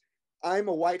because I'm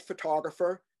a white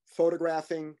photographer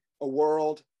photographing a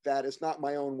world that is not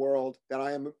my own world, that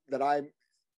I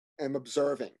am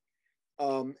observing.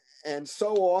 And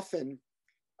so often,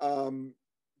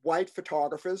 white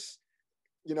photographers,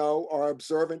 are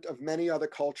observant of many other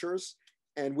cultures,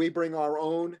 and we bring our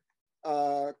own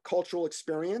cultural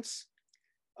experience.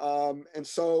 And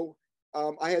so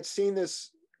I had seen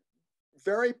this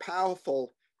very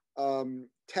powerful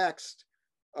text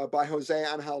by Jose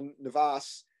Angel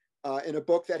Navas in a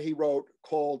book that he wrote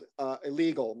called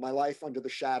Illegal, My Life Under the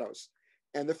Shadows.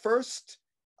 And the first,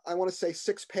 I want to say,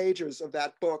 6 pages of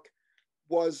that book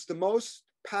was the most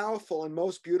powerful and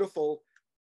most beautiful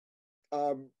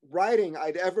writing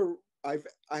I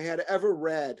had ever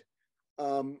read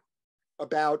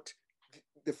about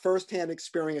the firsthand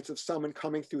experience of someone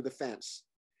coming through the fence.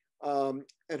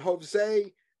 And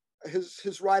Jose,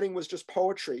 his writing was just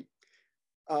poetry,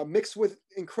 mixed with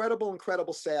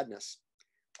incredible sadness.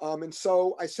 And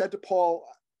so I said to Paul,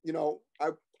 you know,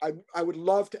 I would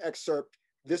love to excerpt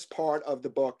this part of the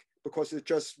book because it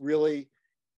just really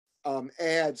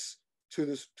adds to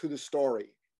the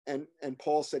story. And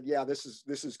Paul said, yeah, this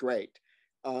is great.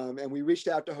 And we reached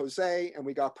out to Jose and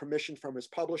we got permission from his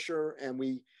publisher, and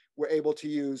we were able to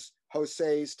use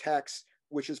Jose's text,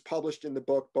 which is published in the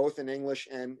book, both in English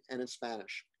and in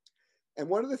Spanish. And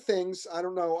one of the things, I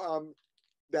don't know,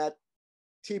 that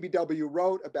TBW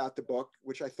wrote about the book,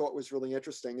 which I thought was really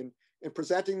interesting. And in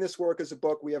presenting this work as a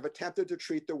book, we have attempted to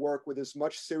treat the work with as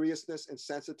much seriousness and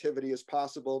sensitivity as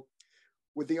possible,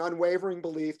 with the unwavering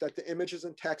belief that the images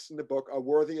and text in the book are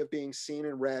worthy of being seen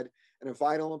and read, and of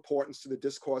vital importance to the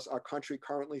discourse our country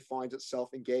currently finds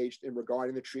itself engaged in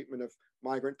regarding the treatment of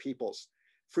migrant peoples.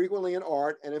 Frequently in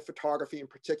art, and in photography in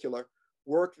particular,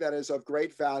 work that is of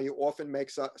great value often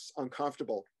makes us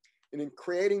uncomfortable. And in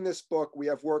creating this book, we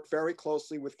have worked very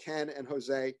closely with Ken and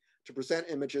Jose to present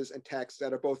images and texts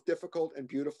that are both difficult and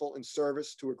beautiful in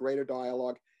service to a greater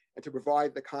dialogue, and to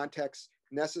provide the context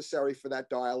necessary for that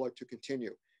dialogue to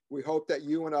continue. We hope that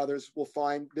you and others will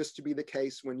find this to be the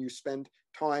case when you spend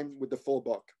time with the full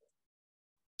book.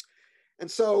 And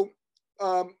so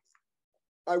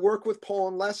I work with Paul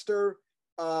and Lester.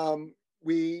 You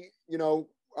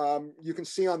can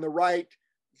see on the right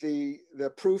the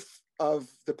proof of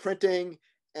the printing,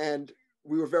 and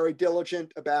we were very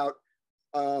diligent about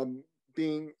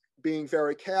being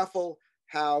very careful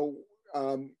how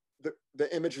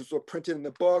the images were printed in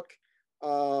the book.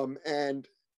 I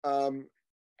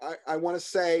want to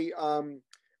say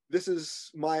this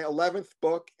is my 11th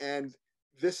book, and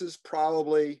this is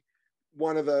probably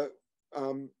one of the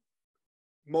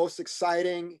most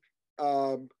exciting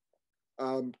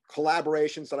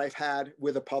collaborations that I've had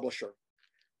with a publisher.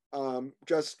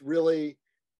 Just really,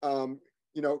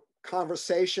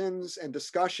 conversations and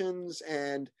discussions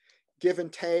and give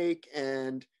and take.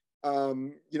 And,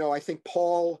 I think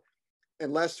Paul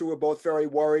and Lester were both very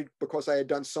worried because I had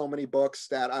done so many books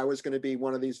that I was going to be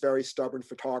one of these very stubborn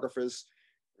photographers,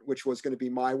 which was going to be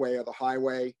my way or the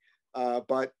highway.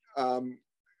 But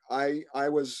I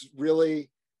was really,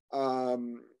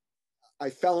 I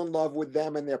fell in love with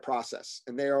them and their process.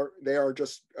 And they are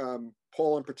just,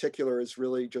 Paul in particular is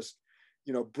really just,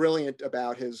 brilliant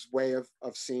about his way of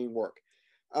seeing work.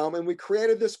 And we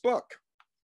created this book,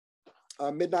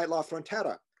 Midnight La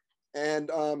Frontera. And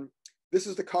this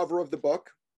is the cover of the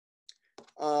book.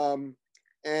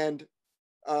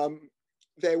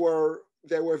 They were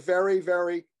very,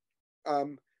 very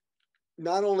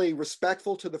not only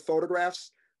respectful to the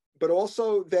photographs, but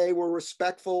also they were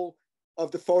respectful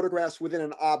of the photographs within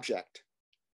an object,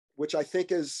 which I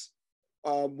think is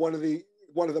one of the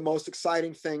most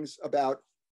exciting things about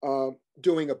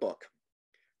doing a book.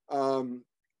 And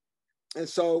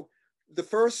so the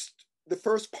first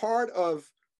part of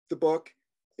the book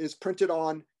is printed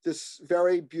on this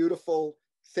very beautiful,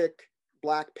 thick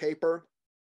black paper.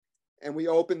 And we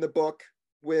open the book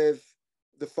with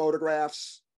the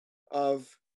photographs of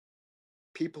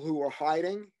people who are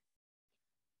hiding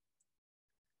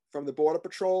from the Border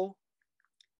Patrol.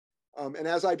 And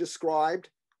as I described,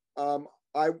 I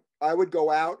would go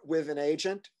out with an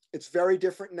agent. It's very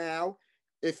different now.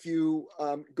 If you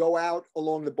go out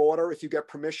along the border, if you get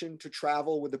permission to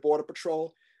travel with the Border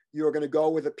Patrol, you're going to go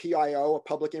with a PIO, a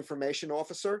public information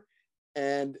officer.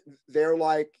 And they're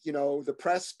like, the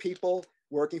press people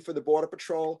working for the Border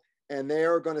Patrol, and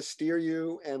they're going to steer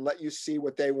you and let you see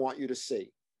what they want you to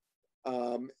see.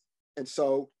 And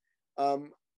so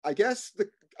I guess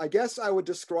I would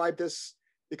describe this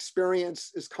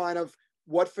experience as kind of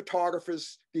what the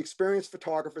experienced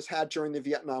photographers had during the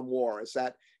Vietnam War, is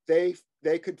that they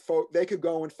could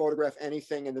go and photograph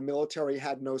anything, and the military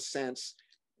had no sense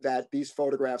that these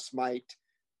photographs might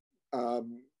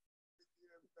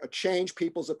change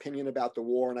people's opinion about the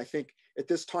war. And I think at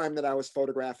this time that I was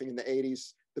photographing in the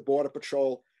 80s, the Border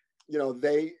Patrol,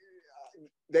 they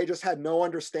just had no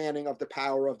understanding of the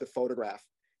power of the photograph.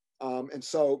 And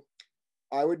so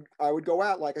I would go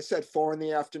out, like I said, 4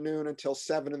 p.m. until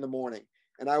 7 a.m.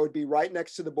 And I would be right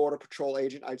next to the Border Patrol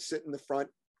agent. I'd sit in the front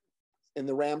in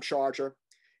the Ram Charger,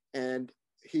 and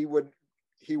he would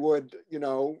you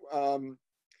know,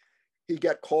 he'd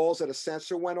get calls that a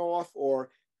sensor went off, or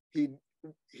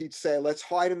he'd say, let's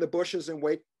hide in the bushes and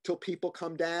wait till people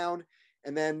come down,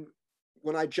 and then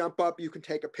when I jump up, you can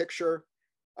take a picture.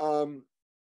 And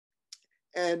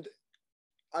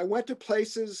I went to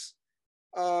places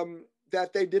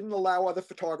that they didn't allow other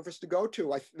photographers to go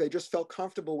to. They just felt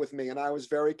comfortable with me, and I was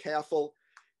very careful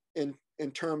in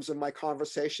terms of my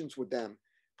conversations with them,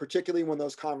 particularly when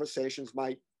those conversations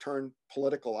might turn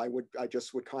political. I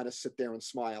just would kind of sit there and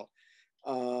smile.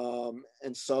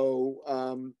 And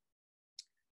so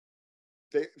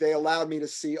they allowed me to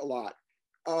see a lot.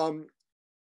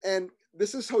 And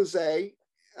this is Jose,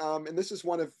 and this is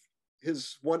one of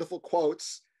his wonderful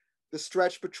quotes. The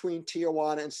stretch between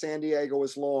Tijuana and San Diego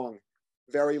is long,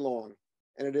 very long,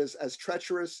 and it is as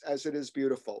treacherous as it is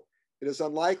beautiful. It is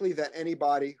unlikely that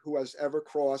anybody who has ever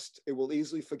crossed it will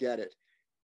easily forget it.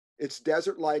 Its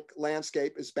desert-like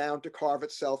landscape is bound to carve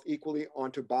itself equally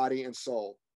onto body and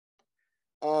soul.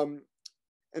 And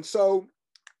so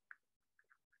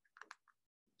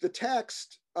the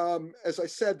text, as I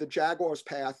said, the Jaguar's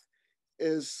Path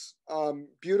is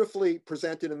beautifully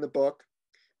presented in the book.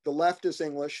 The left is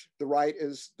English, the right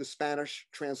is the Spanish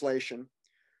translation.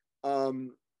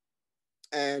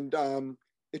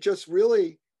 It just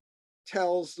really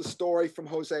tells the story from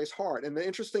Jose's heart. And the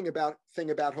interesting thing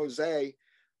about Jose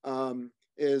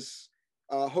is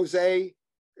Jose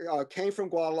came from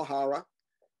Guadalajara.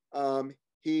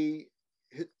 He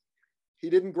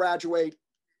didn't graduate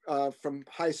from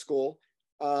high school.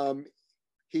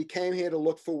 He came here to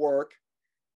look for work.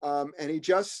 And he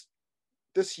just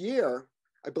this year,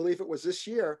 I believe it was this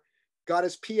year, got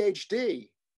his PhD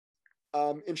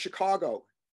in Chicago,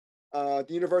 the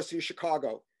University of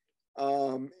Chicago.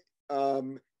 And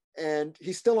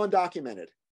he's still undocumented,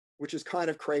 which is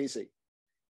kind of crazy.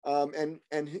 And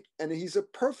he's a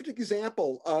perfect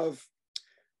example of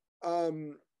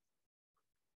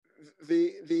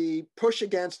the push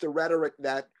against the rhetoric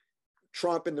that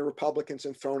Trump and the Republicans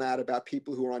have thrown out about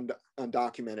people who are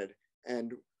undocumented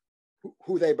and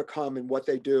who they become and what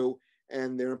they do,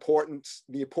 and the importance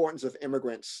of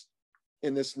immigrants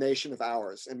in this nation of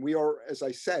ours. And we are, as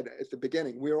I said at the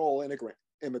beginning, we are all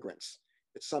immigrants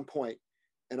at some point.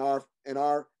 And our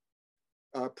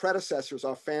predecessors,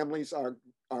 our families, our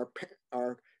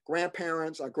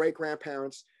grandparents, our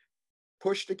great-grandparents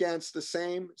pushed against the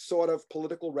same sort of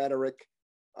political rhetoric,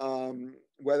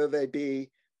 whether they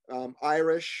be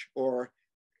Irish or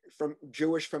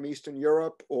Jewish from Eastern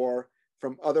Europe or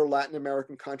from other Latin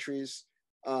American countries.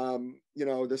 You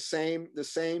know, the same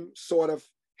sort of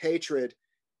hatred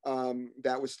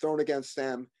that was thrown against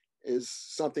them is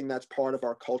something that's part of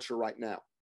our culture right now.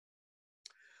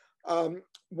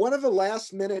 One of the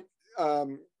last minute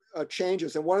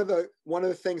changes, and one of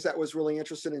the things that was really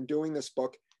interesting in doing this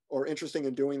book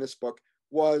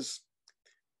was,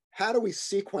 how do we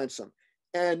sequence them?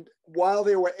 And while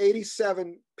there were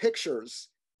 87 pictures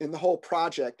in the whole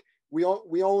project, we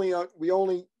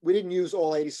didn't use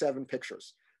all 87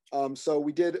 pictures. So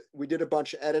we did a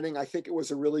bunch of editing. I think it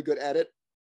was a really good edit.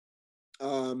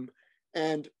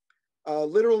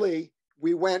 Literally,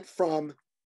 we went from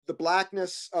the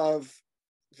blackness of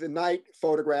the night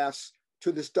photographs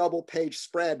to this double page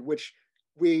spread, which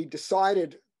we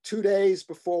decided 2 days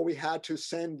before we had to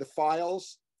send the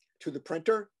files to the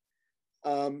printer.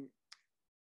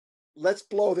 Let's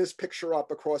blow this picture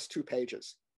up across 2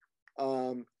 pages.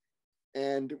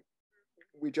 And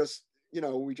we just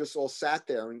all sat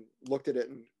there and looked at it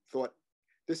and thought,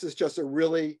 this is just a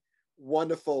really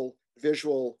wonderful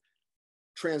visual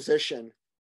transition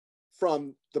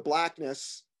from the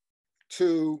blackness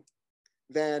to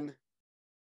then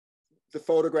the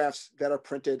photographs that are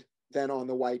printed then on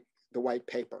the white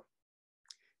paper.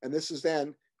 And this is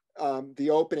then the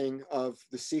opening of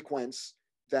the sequence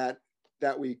that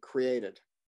we created.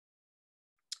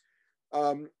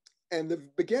 And the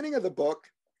beginning of the book,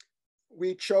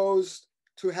 we chose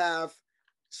to have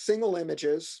single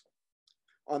images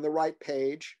on the right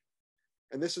page.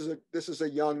 And this is a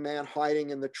young man hiding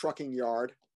in the trucking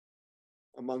yard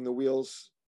among the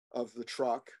wheels of the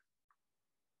truck.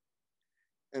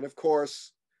 And of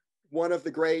course, one of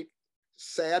the great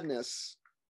sadness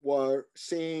was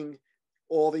seeing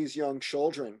all these young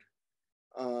children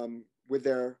with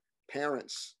their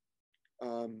parents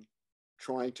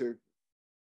trying to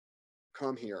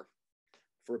come here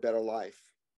for a better life.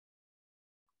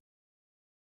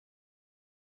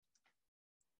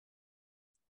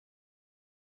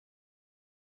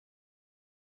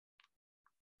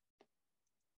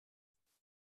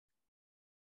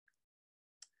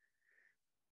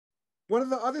 One of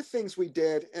the other things we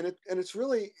did, and it's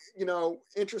really, you know,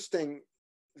 interesting,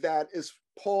 that is,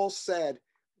 Paul said,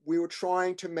 we were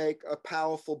trying to make a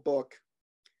powerful book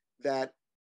that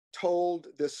told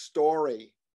this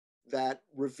story that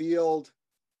revealed,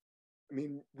 I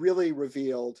mean, really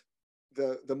revealed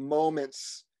the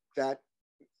moments that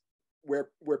where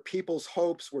people's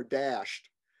hopes were dashed.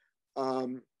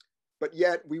 But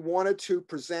yet we wanted to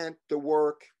present the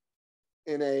work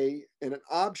in an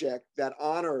object that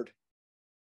honored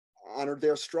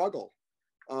their struggle.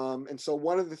 And so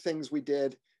one of the things we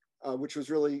did, which was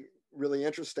really, really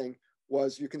interesting,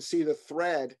 was you can see the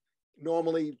thread.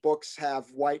 Normally books have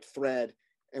white thread,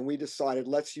 and we decided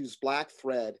let's use black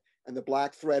thread, and the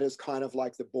black thread is kind of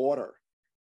like the border.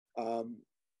 And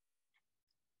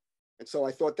so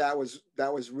I thought that was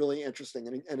really interesting,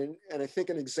 and I think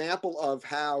an example of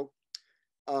how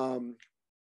Paul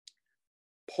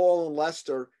and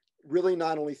Lester really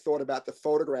not only thought about the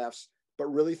photographs, but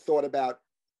really thought about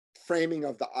framing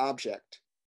of the object,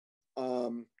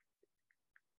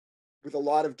 with a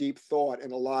lot of deep thought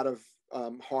and a lot of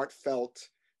heartfelt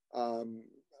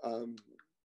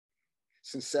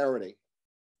sincerity.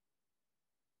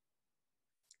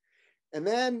 And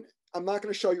then I'm not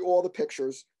going to show you all the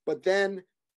pictures, but then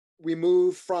we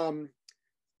move from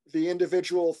the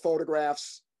individual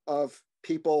photographs of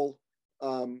people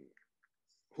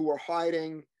who are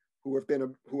hiding, who have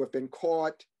been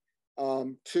caught,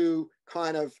 to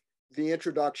kind of the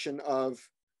introduction of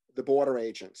the border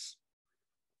agents.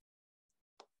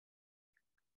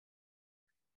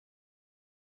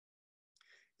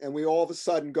 And we all of a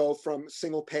sudden go from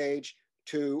single page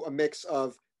to a mix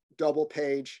of double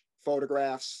page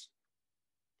photographs,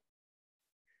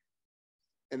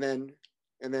 and then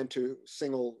to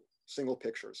single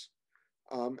pictures.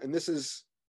 And this is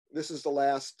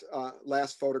the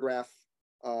last photograph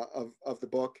of the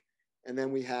book. And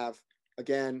then we have,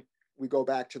 again, we go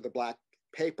back to the black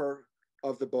paper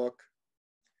of the book,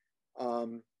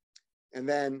 and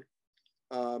then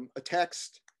a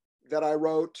text that I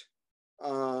wrote,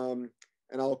 and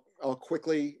I'll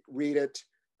quickly read it.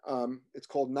 It's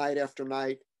called Night After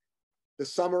Night. The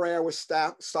summer air was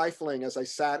stifling as I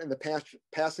sat in the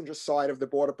passenger side of the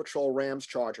Border Patrol Rams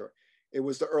Charger. It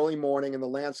was the early morning and the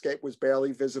landscape was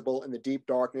barely visible in the deep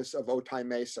darkness of Otay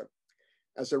Mesa.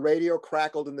 As the radio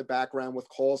crackled in the background with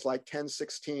calls like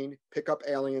 1016, pick up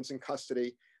aliens in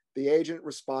custody, the agent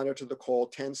responded to the call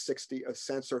 1060, a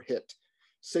sensor hit,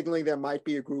 signaling there might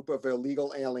be a group of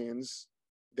illegal aliens,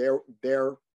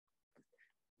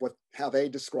 how they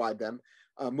describe them,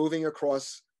 moving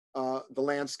across the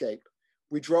landscape.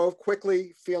 We drove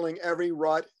quickly, feeling every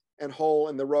rut and hole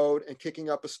in the road and kicking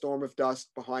up a storm of dust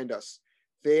behind us.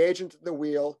 The agent at the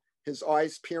wheel, his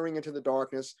eyes peering into the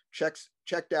darkness,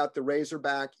 checked out the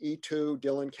Razorback, E2,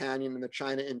 Dillon Canyon, and the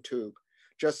China Inn Tube,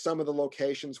 just some of the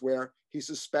locations where he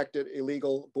suspected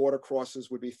illegal border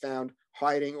crossers would be found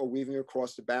hiding or weaving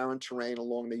across the barren terrain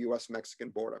along the US-Mexican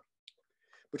border.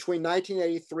 Between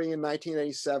 1983 and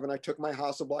 1987, I took my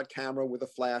Hasselblad camera with a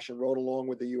flash and rode along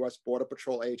with the US Border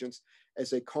Patrol agents as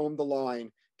they combed the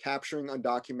line, capturing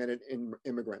undocumented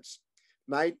immigrants.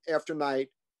 Night after night,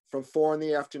 from 4 in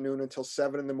the afternoon until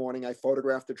 7 in the morning, I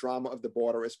photographed the drama of the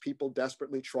border as people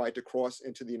desperately tried to cross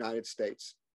into the United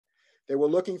States. They were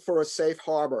looking for a safe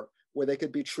harbor where they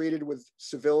could be treated with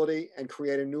civility and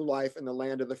create a new life in the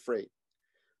land of the free.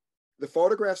 The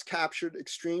photographs captured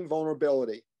extreme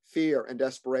vulnerability, fear, and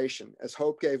desperation as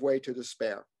hope gave way to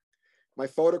despair. My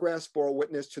photographs bore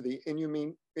witness to the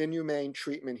inhumane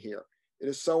treatment here. It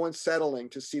is so unsettling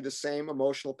to see the same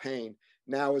emotional pain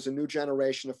now as a new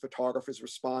generation of photographers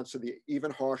responds to the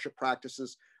even harsher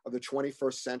practices of the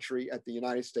 21st century at the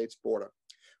United States border.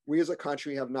 We as a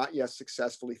country have not yet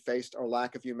successfully faced our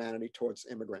lack of humanity towards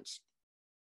immigrants.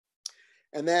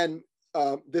 And then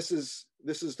this is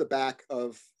the back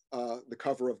of the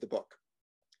cover of the book.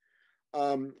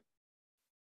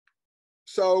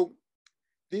 So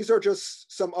these are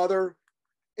just some other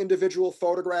individual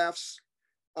photographs.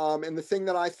 And the thing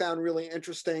that I found really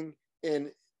interesting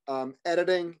in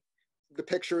editing the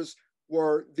pictures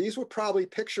were, these were probably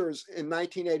pictures in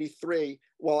 1983.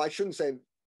 Well, I shouldn't say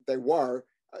they were.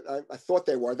 I thought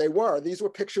they were. They were. These were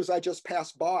pictures I just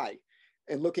passed by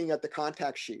and looking at the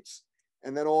contact sheets.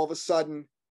 And then all of a sudden,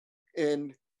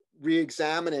 in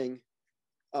re-examining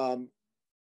the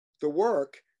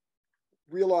work,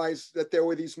 realized that there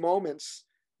were these moments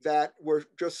that were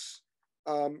just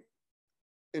an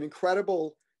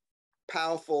incredible,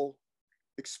 powerful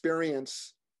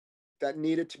experience that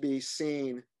needed to be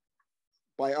seen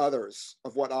by others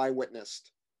of what I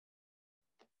witnessed.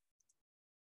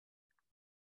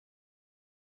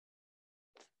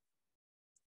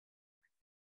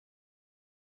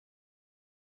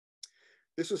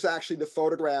 this was actually the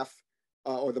photograph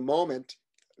or the moment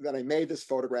that I made this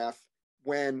photograph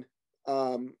when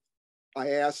I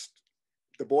asked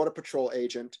the Border Patrol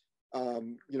agent,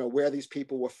 where these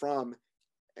people were from.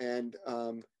 And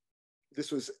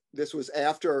this was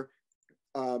after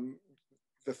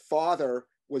the father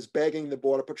was begging the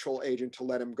Border Patrol agent to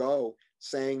let him go,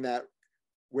 saying that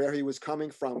where he was coming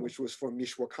from, which was from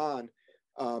Michoacan,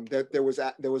 that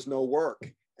there was no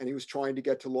work, and he was trying to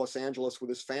get to Los Angeles with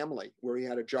his family, where he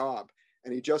had a job,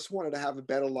 and he just wanted to have a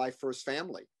better life for his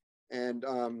family. And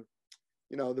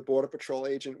the Border Patrol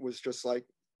agent was just like,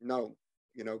 no,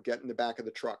 get in the back of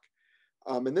the truck.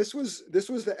 And this was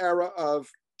the era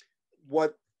of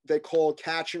what they called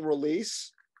catch and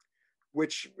release,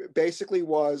 which basically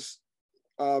was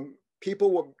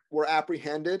people were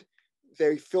apprehended.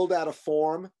 They filled out a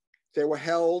form. They were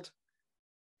held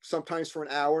sometimes for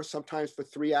an hour, sometimes for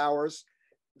 3 hours.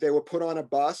 They were put on a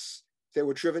bus. They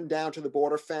were driven down to the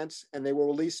border fence, and they were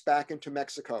released back into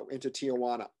Mexico, into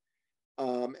Tijuana.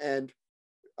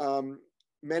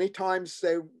 Many times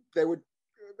they would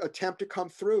attempt to come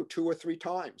through 2 or 3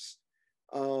 times.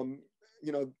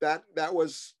 That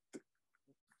was,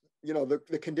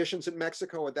 the conditions in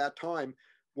Mexico at that time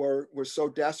were so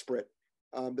desperate.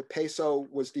 The peso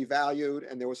was devalued,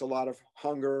 and there was a lot of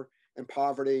hunger and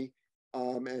poverty.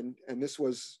 And this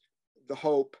was the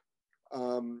hope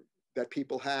that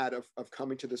people had of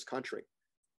coming to this country.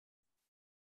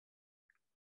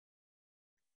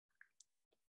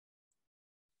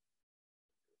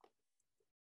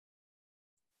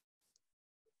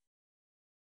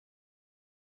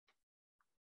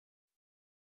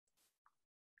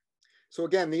 So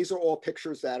again, these are all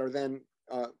pictures that are then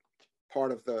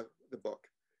part of the book.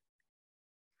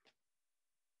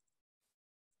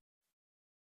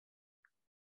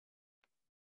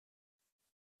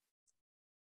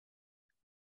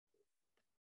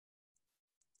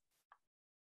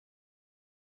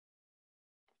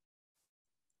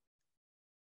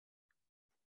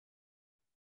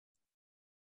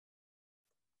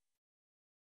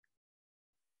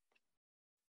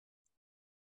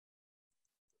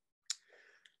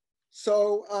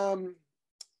 So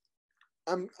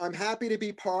I'm happy to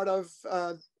be part of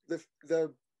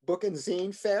the Book and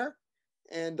Zine Fair,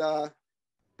 and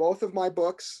both of my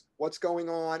books, What's Going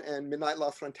On and Midnight La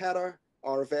Frontera,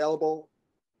 are available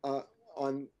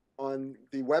on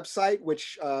the website,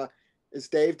 which as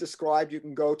Dave described, you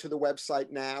can go to the website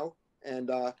now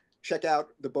and check out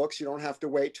the books. You don't have to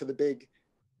wait to the big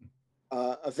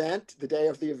event, the day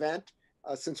of the event,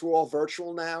 since we're all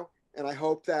virtual now. And I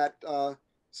hope that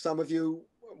some of you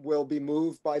will be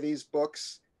moved by these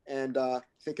books and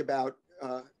think about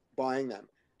buying them.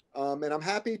 And I'm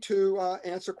happy to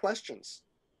answer questions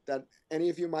that any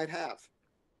of you might have.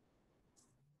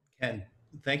 Ken,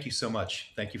 thank you so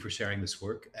much. Thank you for sharing this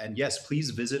work. And yes,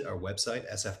 please visit our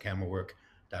website,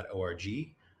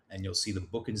 sfcamerawork.org, and you'll see the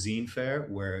Book and Zine Fair,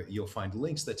 where you'll find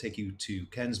links that take you to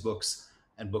Ken's books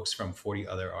and books from 40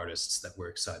 other artists that we're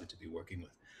excited to be working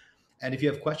with. And if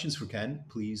you have questions for Ken,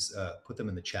 please put them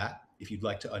in the chat. If you'd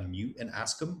like to unmute and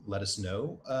ask them, let us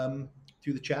know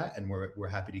through the chat, and we're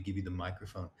happy to give you the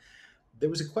microphone. There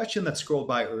was a question that scrolled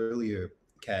by earlier,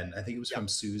 Ken. I think it was from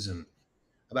Susan,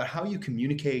 about how you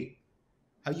communicate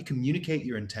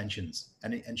your intentions.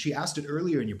 And she asked it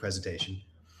earlier in your presentation,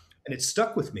 and it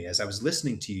stuck with me as I was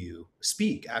listening to you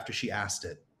speak after she asked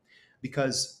it,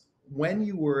 because when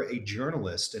you were a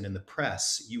journalist and in the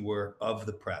press, you were of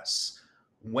the press.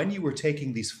 When you were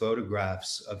taking these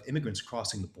photographs of immigrants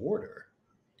crossing the border,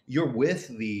 you're with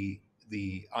the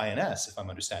INS, if I'm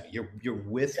understanding. You're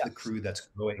with the crew that's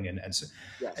going,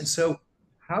 and so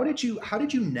how did you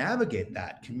navigate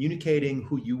that, communicating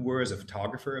who you were as a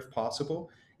photographer, if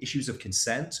possible, issues of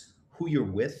consent, who you're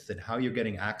with, and how you're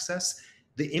getting access?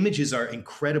 The images are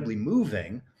incredibly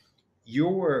moving.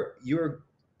 You're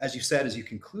as you said, as you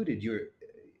concluded,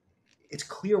 it's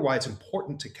clear why it's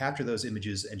important to capture those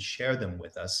images and share them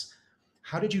with us.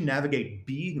 How did you navigate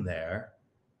being there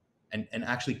and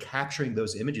actually capturing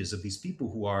those images of these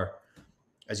people who are,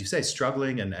 as you say,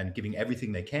 struggling and giving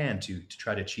everything they can to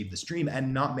try to achieve this dream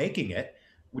and not making it,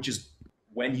 which is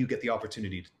when you get the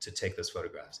opportunity to take those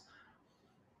photographs?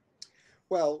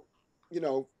 Well,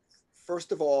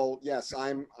 first of all, yes,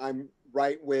 I'm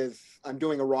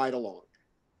doing a ride along,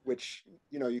 which,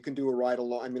 you can do a ride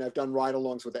along. I mean, I've done ride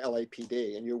alongs with the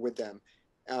LAPD, and you're with them.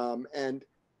 And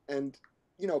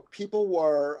people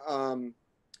were,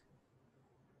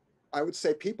 I would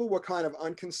say people were kind of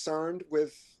unconcerned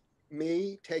with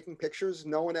me taking pictures.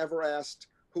 No one ever asked,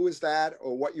 who is that,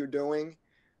 or what you're doing.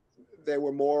 They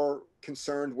were more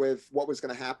concerned with what was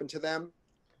going to happen to them.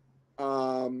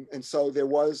 And so there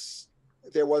was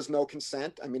there was no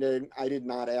consent. I mean, I did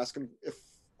not ask him if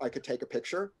I could take a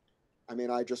picture. I mean,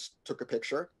 I just took a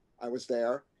picture. I was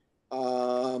there.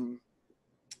 Um,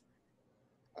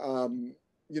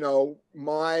 you know,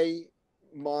 my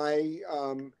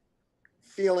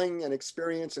feeling and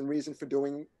experience and reason for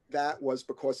doing that was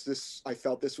because I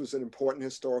felt this was an important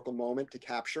historical moment to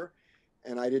capture,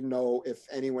 and I didn't know if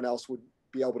anyone else would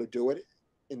be able to do it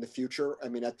in the future. I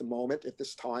mean, at the moment, at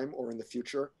this time, or in the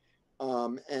future,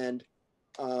 and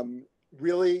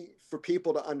really for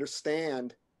people to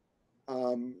understand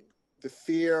the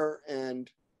fear and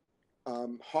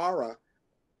horror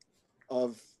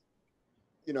of,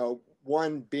 you know,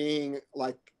 one being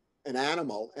like an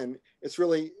animal. And it's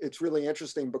really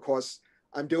interesting because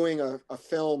I'm doing a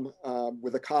film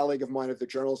with a colleague of mine at the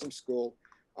journalism school,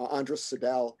 Andres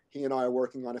Sidel. He and I are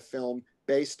working on a film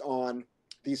based on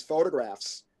these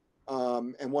photographs.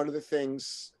 And one of the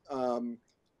things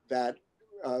that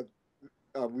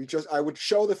I would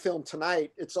show the film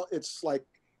tonight. It's like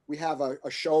we have a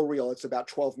show reel. It's about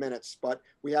 12 minutes, but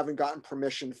we haven't gotten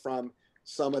permission from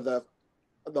some of the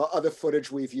other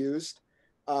footage we've used.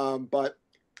 But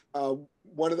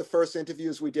one of the first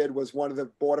interviews we did was one of the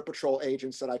Border Patrol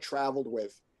agents that I traveled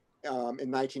with in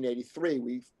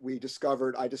 1983.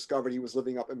 I discovered he was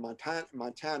living up in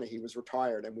Montana. He was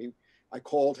retired, and I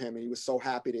called him, and he was so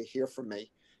happy to hear from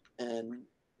me, and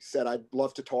said, "I'd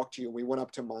love to talk to you." We went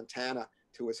up to Montana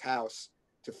to his house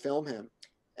to film him,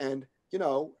 and you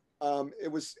know,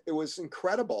 it was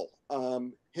incredible.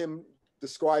 Him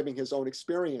describing his own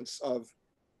experience of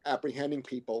apprehending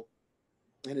people,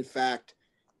 and in fact,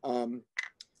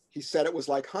 he said it was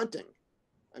like hunting.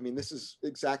 I mean, this is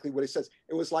exactly what he says.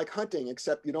 It was like hunting,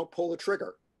 except you don't pull the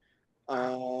trigger.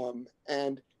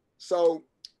 And so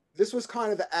this was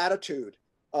kind of the attitude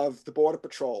of the Border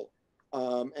Patrol.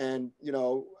 And, you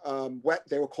know,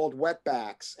 they were called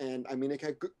wetbacks. And I mean,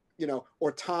 you know,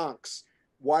 or tonks.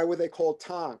 Why were they called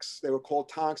tonks? They were called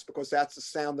tonks because that's the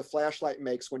sound the flashlight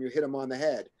makes when you hit them on the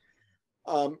head.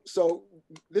 So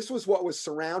this was what was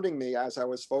surrounding me as I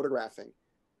was photographing.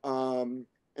 And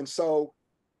so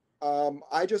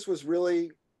I just was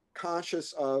really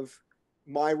conscious of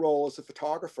my role as a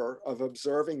photographer, of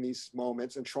observing these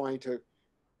moments and trying to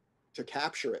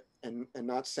capture it and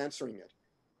not censoring it.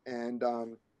 And,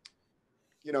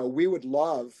 you know, we would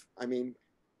love, I mean,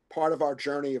 part of our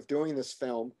journey of doing this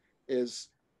film is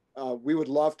we would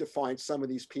love to find some of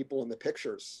these people in the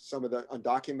pictures, some of the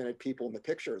undocumented people in the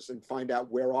pictures, and find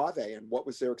out where are they and what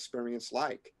was their experience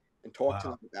like, and talk to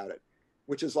them about it,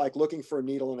 which is like looking for a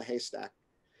needle in a haystack.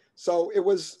 So it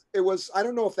was, I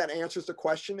don't know if that answers the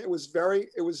question. It was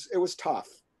tough.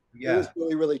 Yeah. It was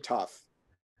really, really tough.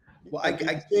 Well,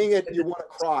 Seeing it, you want to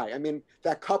cry. I mean,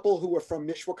 that couple who were from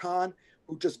Michoacan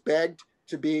who just begged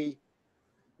to be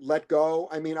let go.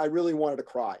 I mean, I really wanted to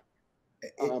cry.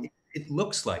 It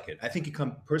looks like it. I think it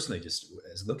comes personally, just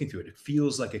as looking through it, it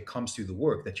feels like it comes through the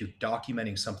work that you're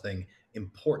documenting something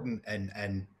important,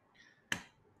 and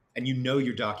you know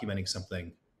you're documenting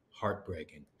something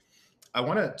heartbreaking. I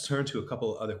want to turn to a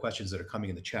couple other questions that are coming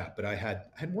in the chat, but I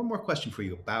had one more question for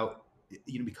you about,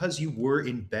 you know, because you were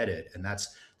embedded, and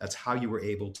that's how you were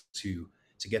able to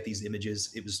get these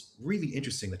images. It was really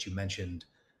interesting that you mentioned,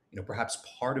 you know, perhaps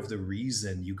part of the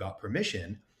reason you got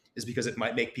permission is because it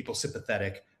might make people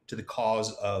sympathetic to the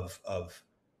cause of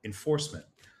enforcement.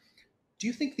 Do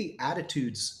you think the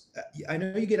attitudes, I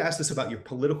know you get asked this about your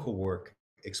political work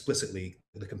explicitly,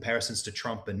 the comparisons to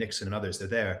Trump and Nixon and others, they're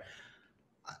there.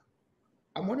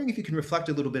 I'm wondering if you can reflect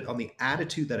a little bit on the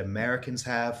attitude that Americans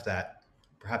have, that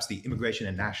perhaps the Immigration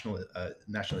and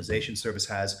Nationalization Service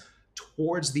has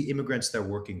towards the immigrants they're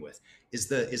working with. Is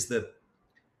the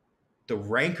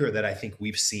rancor that I think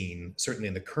we've seen, certainly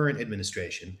in the current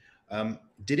administration,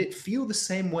 did it feel the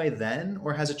same way then,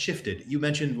 or has it shifted? You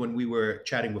mentioned when we were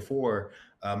chatting before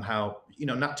how, you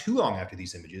know, not too long after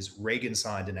these images, Reagan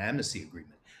signed an amnesty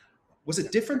agreement. Was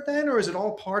it different then, or is it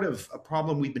all part of a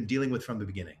problem we've been dealing with from the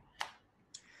beginning?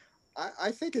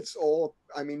 I think it's all,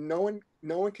 I mean, no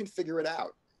one can figure it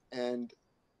out. And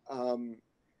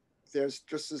there's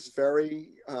just this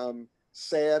very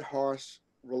sad, harsh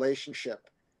relationship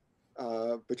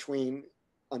between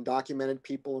undocumented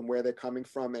people and where they're coming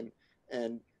from, and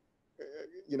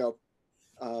you know,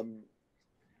 I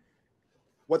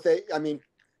mean,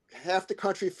 half the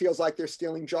country feels like they're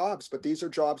stealing jobs, but these are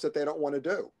jobs that they don't want to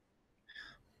do.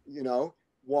 You know,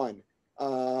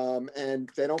 and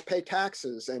they don't pay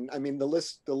taxes, and I mean the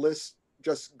list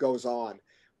just goes on,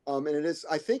 and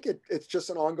I think it's just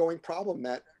an ongoing problem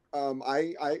that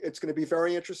it's going to be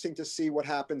very interesting to see what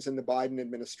happens in the Biden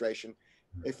administration,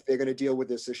 if they're going to deal with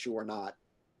this issue or not.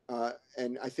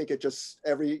 And I think it just,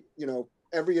 every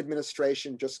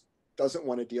administration just doesn't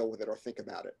want to deal with it or think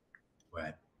about it.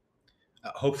 Right.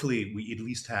 Hopefully, we at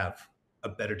least have a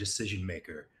better decision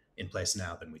maker in place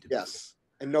now than we did before. Yes.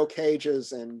 And no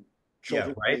cages and Yeah,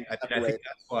 children right. being I separated. think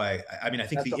that's why. I mean, I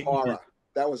think That's the a horror.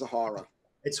 That was a horror.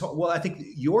 well, I think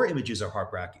your images are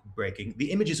heartbreaking.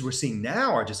 The images we're seeing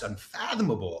now are just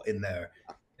unfathomable in their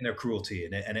cruelty,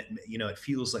 and it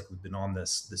feels like we've been on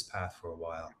this path for a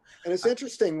while. And it's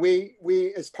interesting.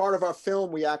 We as part of our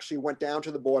film, we actually went down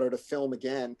to the border to film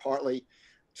again, partly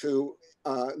to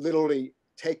literally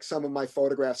take some of my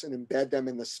photographs and embed them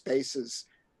in the spaces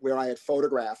where I had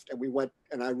photographed. And we went,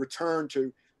 and I returned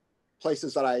to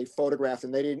places that I photographed,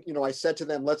 and they didn't. I said to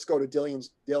them, "Let's go to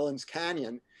Dillon's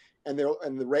Canyon," and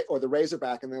the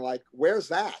Razorback, and they're like, "Where's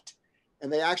that?"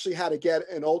 And they actually had to get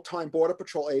an old-time Border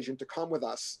Patrol agent to come with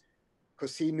us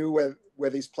because he knew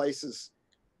where these places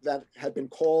that had been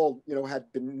called,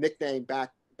 had been nicknamed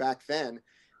back then.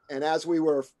 And as we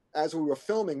were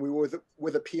filming, we were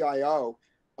with a PIO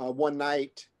one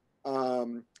night.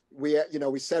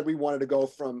 We said we wanted to go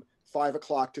from 5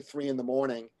 o'clock to 3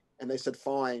 a.m, and they said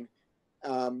fine.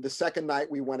 The second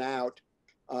night we went out,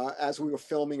 as we were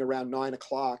filming around 9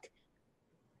 o'clock,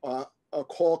 a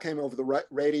call came over the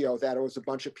radio that it was a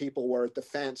bunch of people were at the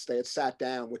fence. They had sat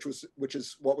down, which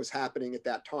is what was happening at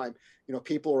that time.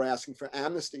 People were asking for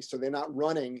amnesty, so they're not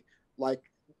running like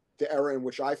the era in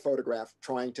which I photographed,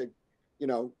 trying to,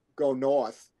 go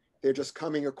north. They're just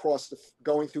coming across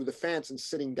going through the fence and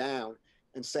sitting down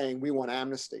and saying, "We want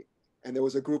amnesty." And there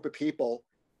was a group of people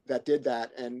that did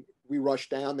that, and we rushed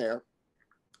down there,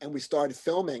 and we started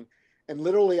filming. And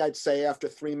literally, I'd say after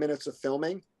 3 minutes of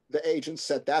filming, the agent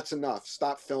said, "That's enough.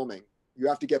 Stop filming. You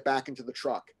have to get back into the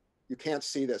truck. You can't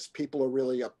see this. People are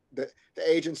really the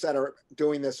agents that are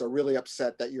doing this are really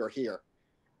upset that you're here."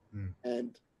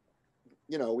 And,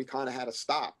 we kind of had to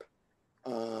stop.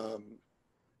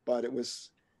 But it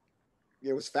was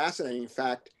fascinating. In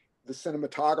fact, the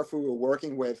cinematographer we were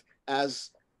working with,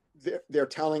 as they're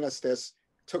telling us this,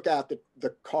 took out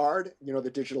the card, the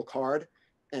digital card,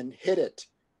 and hid it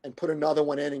and put another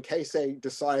one in case they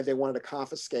decided they wanted to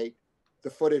confiscate the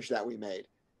footage that we made.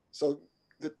 So,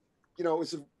 it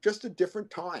was just a different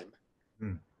time.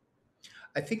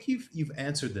 I think you've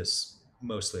answered this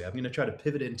mostly. I'm going to try to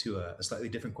pivot into a slightly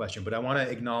different question, but I want to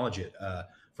acknowledge it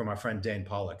from our friend Dane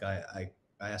Pollock. I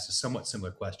asked a somewhat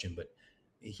similar question, but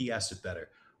he asked it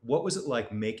better. What was it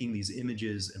like making these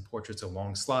images and portraits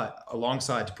alongside,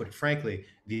 to put it frankly,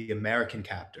 the American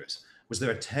captors? Was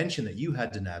there a tension that you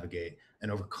had to navigate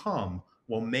and overcome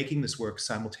while making this work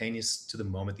simultaneous to the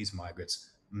moment these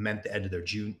migrants meant the end of their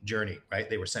journey, right?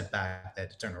 They were sent back, they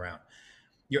had to turn around.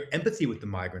 Your empathy with the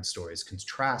migrant stories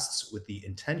contrasts with the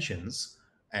intentions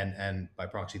and by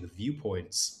proxy, the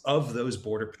viewpoints of those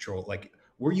Border Patrol. Like,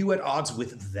 were you at odds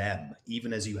with them,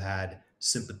 even as you had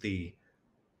sympathy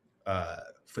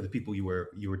for the people you were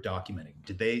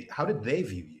documenting? How did they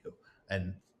view you?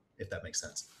 And if that makes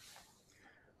sense.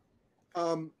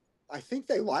 I think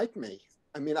they liked me.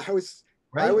 I mean, I was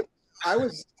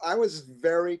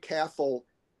very careful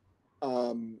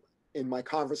in my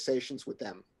conversations with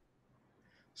them.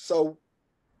 So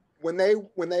when they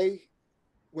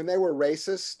were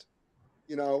racist,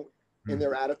 in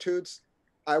their attitudes,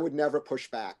 I would never push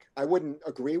back. I wouldn't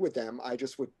agree with them. I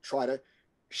just would try to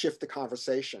shift the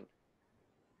conversation.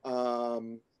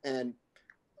 You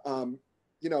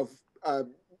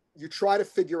try to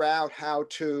figure out how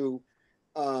to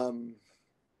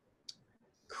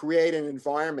create an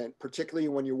environment, particularly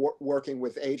when you're working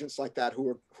with agents like that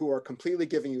who are completely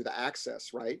giving you the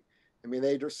access, right? I mean,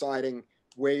 they're deciding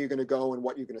where you're going to go and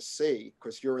what you're going to see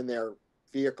because you're in their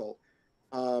vehicle.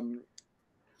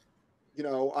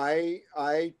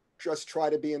 I just try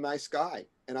to be a nice guy,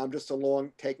 and I'm just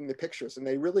along taking the pictures. And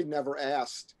they really never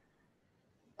asked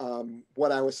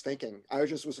what I was thinking. I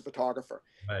just was a photographer.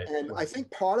 Right. And I think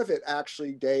part of it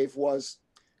actually, Dave, was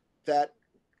that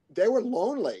they were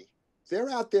lonely. They're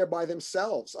out there by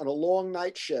themselves on a long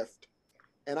night shift.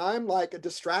 And I'm like a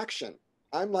distraction.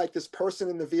 I'm like this person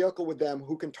in the vehicle with them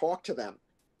who can talk to them.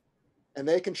 And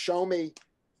they can show me,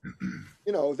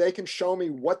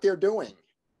 what they're doing.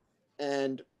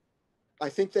 And I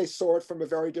think they saw it from a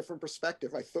very different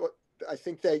perspective. I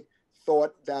think they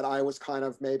thought that I was kind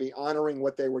of maybe honoring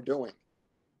what they were doing.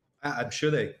 I'm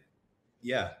sure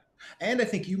yeah. And I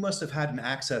think you must have had an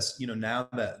access, now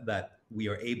that we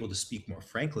are able to speak more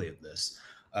frankly of this.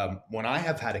 When I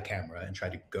have had a camera and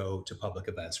tried to go to public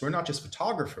events, we're not just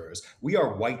photographers. We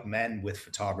are white men with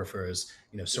photographers,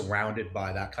 surrounded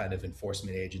by that kind of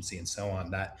enforcement agency and so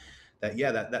on. That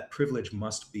privilege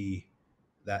must be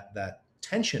that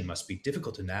tension must be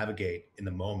difficult to navigate in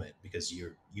the moment because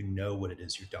you know what it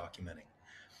is you're documenting.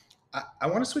 I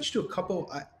want to switch to a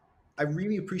couple. I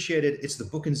really appreciate it. It's the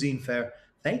Book and Zine Fair.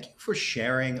 Thank you for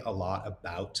sharing a lot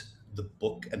about the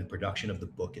book and the production of the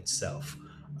book itself.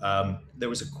 There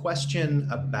was a question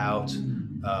about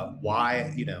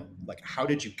why, like how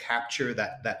did you capture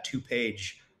that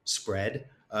 2-page spread?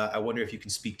 I wonder if you can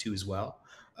speak to as well.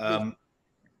 But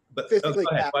go Physically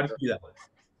ahead. Why don't capture. you do that one?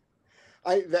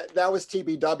 That was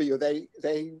TBW.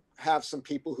 They have some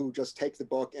people who just take the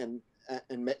book and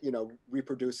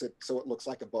reproduce it so it looks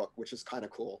like a book, which is kind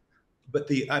of cool. But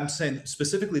I'm saying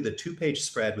specifically the 2-page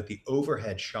spread with the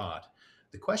overhead shot.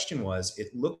 The question was,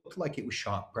 it looked like it was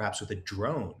shot perhaps with a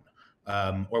drone,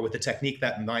 or with a technique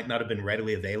that might not have been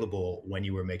readily available when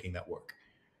you were making that work.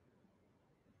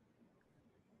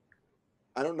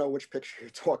 I don't know which picture you're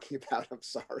talking about. I'm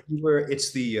sorry.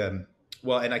 It's the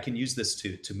well, and I can use this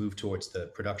to move towards the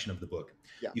production of the book.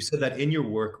 Yeah. You said that in your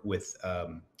work with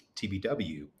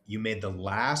TBW, you made the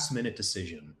last minute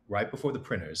decision right before the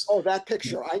printers. Oh, that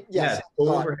picture. Yes. Yeah,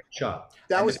 overhead shot.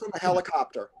 That was from a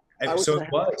helicopter. So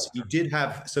it was. You did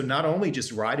have, so not only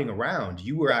just riding around,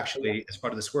 you were actually, as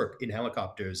part of this work, in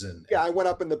helicopters and. Yeah, I went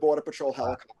up in the Border Patrol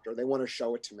helicopter. They want to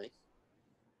show it to me.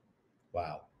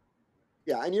 Wow.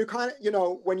 Yeah, and you kind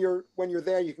of, when you're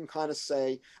there, you can kind of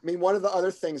say, I mean, one of the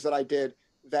other things that I did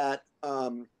that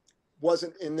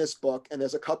wasn't in this book, and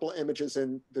there's a couple of images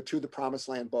in the To the Promised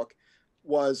Land book,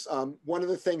 was one of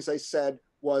the things they said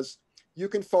was, you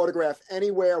can photograph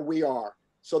anywhere we are.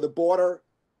 So the border,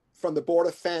 from the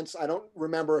border fence, I don't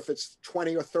remember if it's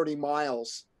 20 or 30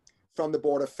 miles from the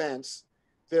border fence,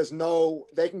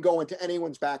 they can go into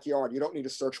anyone's backyard. You don't need a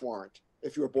search warrant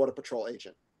if you're a Border Patrol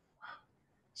agent.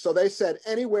 So they said,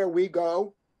 anywhere we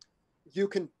go, you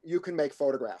can make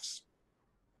photographs.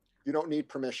 You don't need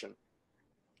permission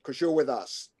because you're with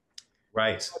us.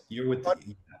 Right. You're with them.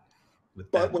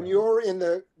 But when you're in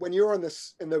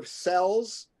the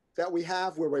cells that we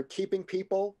have where we're keeping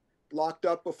people locked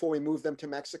up before we move them to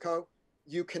Mexico,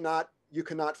 you cannot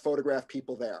photograph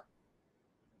people there.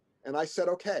 And I said,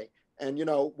 okay. And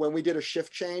when we did a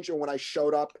shift change, or when I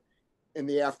showed up in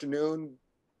the afternoon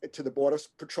to the Border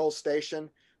Patrol station,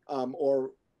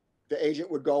 or the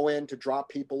agent would go in to drop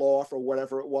people off or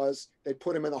whatever it was, they'd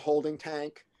put them in the holding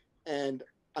tank, and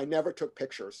I never took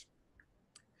pictures.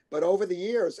 But over the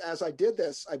years, as I did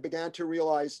this, I began to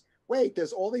realize, wait,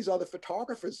 there's all these other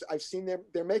photographers. I've seen them,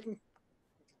 they're making,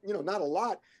 not a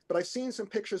lot, but I've seen some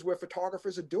pictures where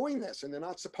photographers are doing this and they're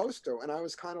not supposed to. And I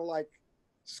was kind of like,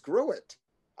 screw it.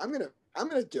 I'm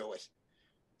gonna do it.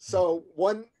 So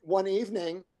one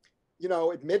evening,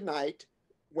 at midnight,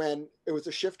 when it was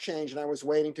a shift change and I was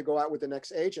waiting to go out with the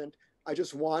next agent, I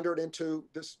just wandered into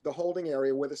the holding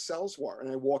area where the cells were. And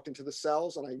I walked into the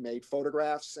cells and I made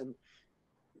photographs and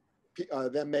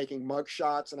them making mug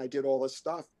shots, and I did all this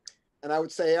stuff. And I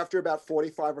would say after about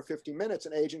 45 or 50 minutes,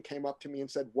 an agent came up to me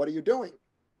and said, "What are you doing?"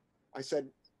 I said,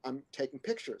 "I'm taking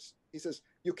pictures." He says,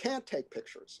 "You can't take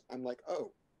pictures." I'm like,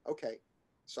 "Oh, okay,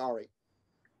 sorry."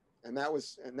 And that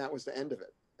was the end of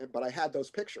it. But I had those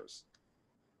pictures.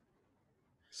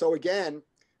 So again,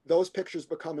 those pictures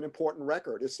become an important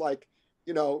record. It's like,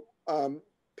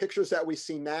 pictures that we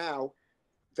see now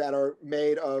that are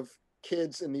made of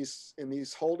kids in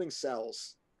these holding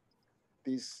cells,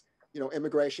 these,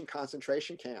 immigration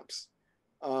concentration camps.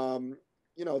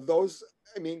 Those,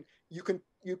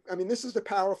 this is the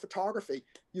power of photography.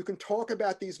 You can talk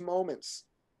about these moments,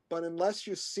 but unless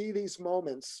you see these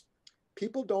moments,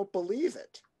 people don't believe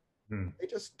it. They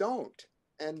just don't.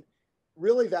 And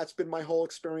really, that's been my whole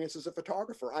experience as a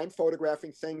photographer. I'm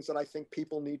photographing things that I think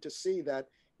people need to see, that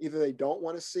either they don't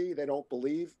want to see, they don't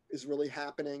believe is really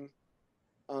happening.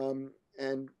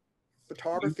 And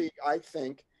photography, I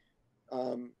think,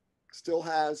 still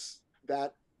has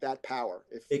that power.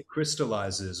 It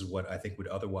crystallizes what I think would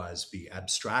otherwise be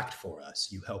abstract for us.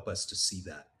 You help us to see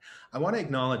that. I want to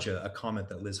acknowledge a comment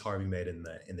that Liz Harvey made in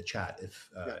the chat,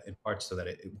 in part so that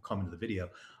it will come into the video.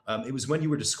 It was when you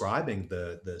were describing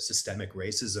the systemic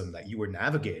racism that you were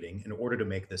navigating in order to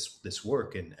make this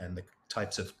work, and the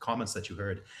types of comments that you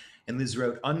heard. And Liz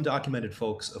wrote, "Undocumented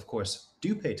folks, of course,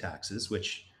 do pay taxes,"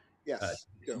 which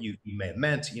you may have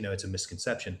meant, it's a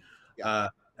misconception. Yeah.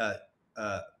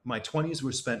 My 20s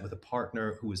were spent with a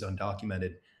partner who was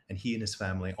undocumented, and he and his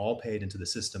family all paid into the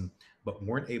system, but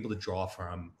weren't able to draw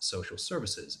from social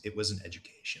services. It was an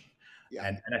education. Yeah.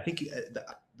 And I think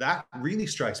that really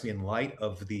strikes me in light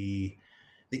of the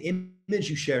image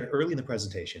you shared early in the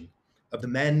presentation of the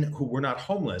men who were not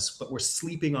homeless, but were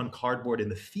sleeping on cardboard in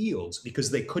the fields because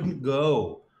they couldn't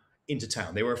go into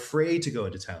town. They were afraid to go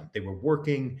into town. They were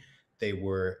working. they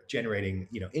were generating,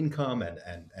 income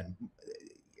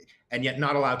and yet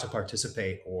not allowed to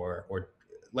participate or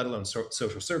let alone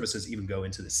social services even go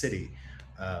into the city.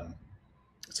 Um,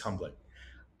 it's humbling.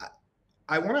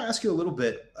 I want to ask you a little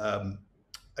bit,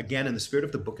 again, in the spirit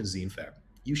of the Book and Zine Fair.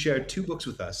 You shared two books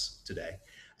with us today,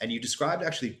 and you described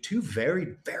actually two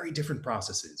very, very different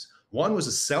processes. One was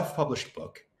a self-published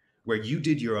book where you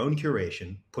did your own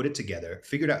curation, put it together,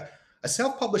 figured out a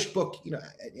self-published book,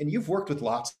 and you've worked with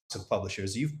lots of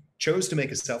publishers. You've chose to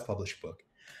make a self-published book.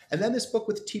 And then this book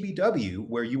with TBW,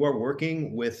 where you are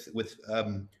working with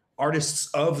artists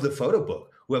of the photo book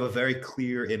who have a very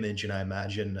clear image and I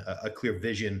imagine a clear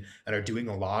vision and are doing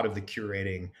a lot of the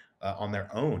curating on their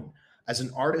own. As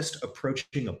an artist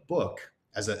approaching a book,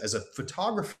 as a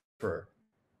photographer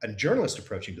and journalist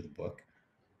approaching to the book,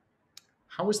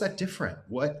 how is that different?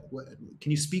 What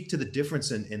can you speak to the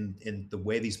difference in the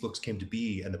way these books came to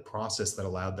be and the process that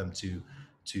allowed them to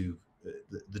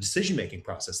the decision making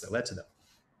process that led to them?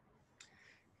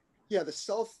 Yeah,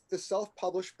 the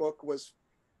self-published book was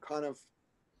kind of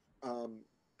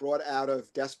brought out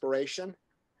of desperation.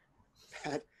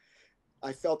 That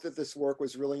I felt that this work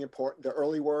was really important. The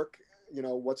early work,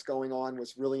 what's going on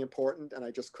was really important, and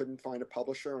I just couldn't find a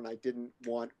publisher, and I didn't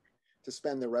want to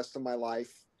spend the rest of my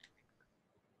life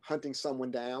hunting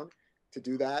someone down to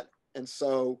do that. And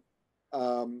so,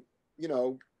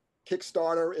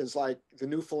 Kickstarter is like the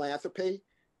new philanthropy,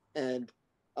 and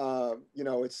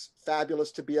it's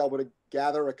fabulous to be able to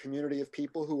gather a community of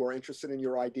people who are interested in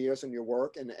your ideas and your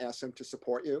work and ask them to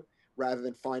support you, rather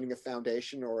than finding a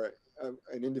foundation or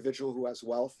an individual who has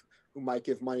wealth who might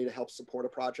give money to help support a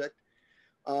project.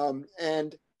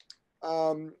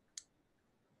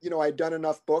 I'd done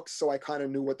enough books, so I kind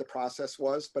of knew what the process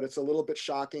was, but it's a little bit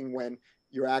shocking when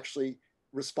you're actually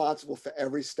responsible for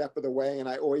every step of the way. And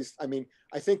I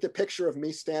think the picture of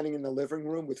me standing in the living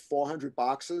room with 400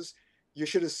 boxes, you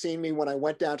should have seen me when I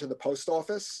went down to the post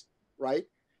office, right?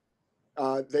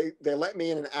 They let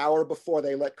me in an hour before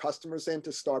they let customers in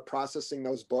to start processing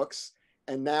those books.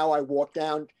 And now I walk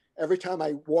down, every time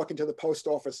I walk into the post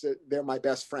office, they're my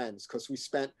best friends because we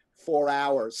spent 4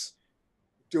 hours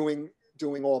doing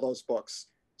all those books.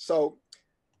 So,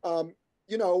 the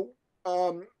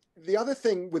other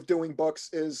thing with doing books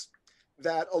is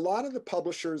that a lot of the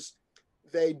publishers,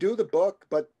 they do the book,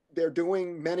 but they're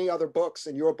doing many other books,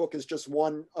 and your book is just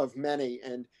one of many,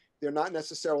 and they're not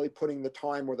necessarily putting the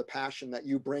time or the passion that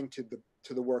you bring to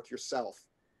the work yourself.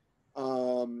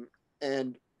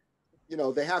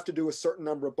 They have to do a certain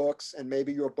number of books, and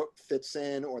maybe your book fits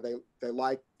in, or they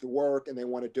like the work and they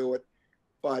want to do it.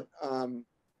 But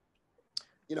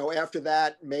after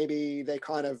that, maybe they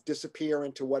kind of disappear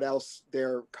into what else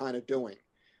they're kind of doing.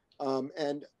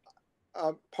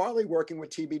 Partly working with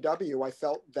TBW, I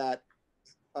felt that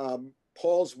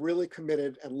Paul's really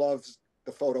committed and loves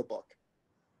the photo book.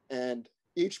 And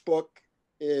each book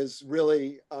is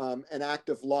really an act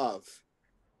of love,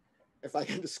 if I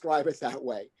can describe it that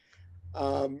way.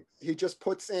 He just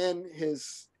puts in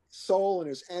his soul and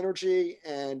his energy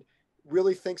and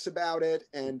really thinks about it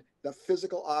and the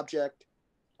physical object.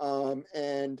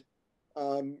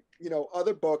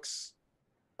 Other books,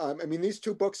 these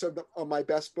two books are my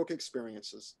best book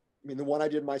experiences. The one I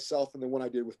did myself and the one I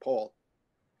did with Paul.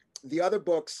 The other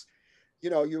books,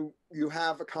 you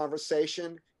have a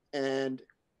conversation and,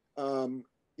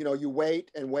 you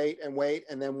wait and wait and wait.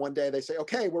 And then one day they say,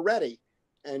 okay, we're ready.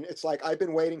 And it's like, I've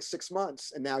been waiting 6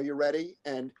 months and now you're ready.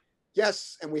 And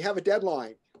yes, and we have a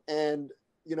deadline. And,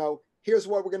 here's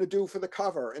what we're going to do for the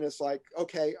cover. And it's like,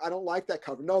 okay, I don't like that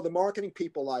cover. No, the marketing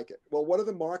people like it. Well, what do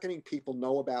the marketing people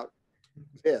know about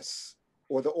this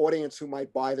or the audience who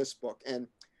might buy this book? And,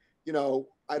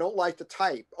 I don't like the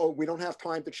type. Oh, we don't have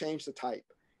time to change the type.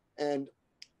 And,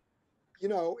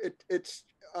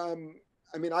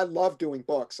 I love doing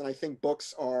books. And I think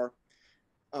books are,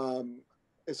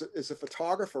 as a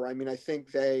photographer, I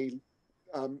think they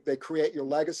create your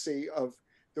legacy of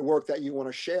the work that you want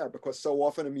to share, because so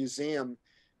often a museum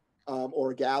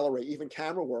or a gallery, even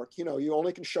camera work, you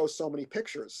only can show so many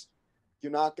pictures.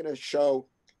 You're not going to show,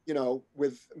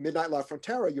 with Midnight La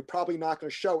Frontera, you're probably not going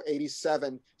to show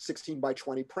 87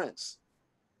 16x20 prints.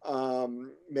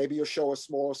 Maybe you'll show a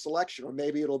smaller selection, or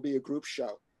maybe it'll be a group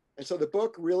show. And so the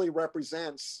book really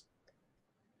represents,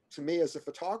 to me as a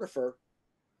photographer,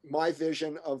 my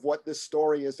vision of what this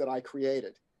story is that I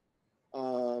created.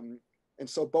 And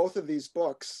so both of these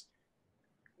books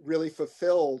really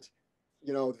fulfilled,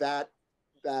 the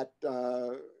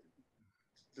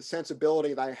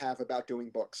sensibility that I have about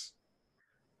doing books.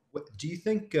 What do you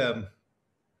think?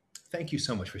 Thank you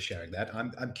so much for sharing that.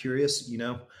 I'm curious.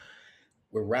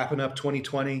 we're wrapping up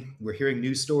 2020. We're hearing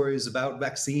news stories about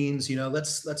vaccines.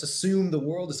 Let's assume the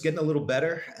world is getting a little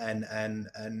better,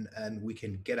 and we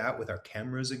can get out with our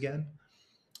cameras again.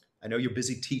 I know you're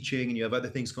busy teaching and you have other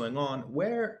things going on.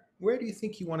 Where do you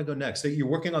think you want to go next? So you're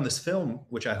working on this film,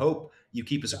 which I hope you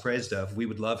keep us appraised of. We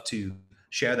would love to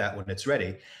share that when it's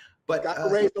ready. But Got to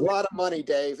raise a lot of money,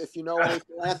 Dave. If you know any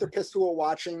philanthropists who are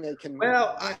watching, they can.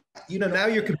 well, now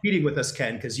you're competing with us,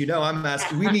 Ken, because I'm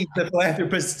asking. We need the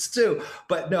philanthropists too.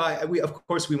 But no, we of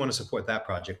course we want to support that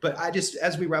project. But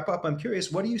as we wrap up, I'm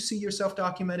curious, what do you see yourself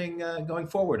documenting going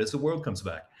forward as the world comes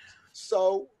back?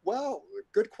 So, well,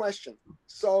 good question.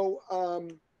 So,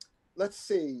 let's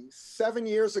see. 7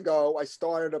 years ago, I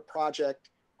started a project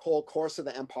called Course of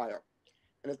the Empire,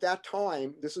 and at that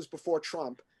time, this was before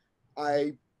Trump,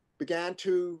 I began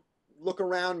to look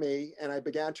around me and I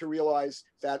began to realize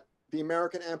that the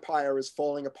American empire is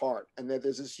falling apart and that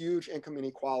there's this huge income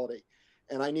inequality,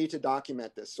 and I need to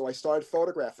document this. So I started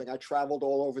photographing. I traveled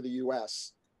all over the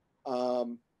US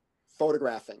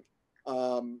photographing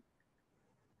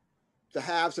the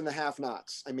haves and the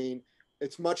have-nots. I mean,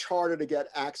 it's much harder to get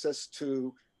access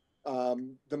to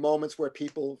the moments where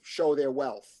people show their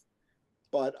wealth.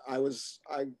 But I was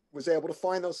able to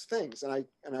find those things, and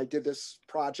I did this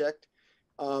project,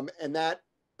 and that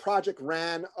project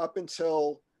ran up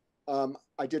until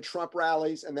I did Trump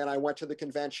rallies, and then I went to the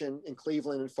convention in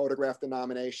Cleveland and photographed the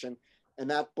nomination. And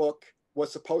that book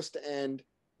was supposed to end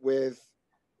with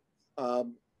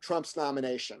Trump's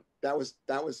nomination. That was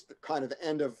kind of the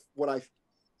end of what I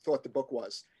thought the book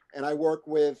was. And I worked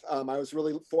with, I was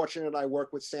really fortunate. I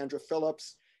worked with Sandra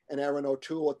Phillips and Erin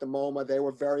O'Toole at the MoMA. They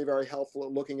were very, very helpful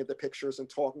at looking at the pictures and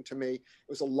talking to me. It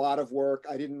was a lot of work.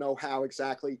 I didn't know how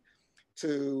exactly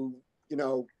to,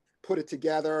 put it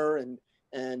together.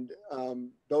 And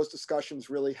those discussions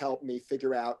really helped me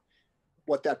figure out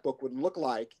what that book would look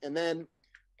like. And then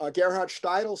Gerhard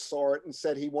Steidl saw it and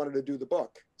said he wanted to do the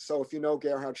book. So if you know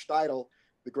Gerhard Steidl,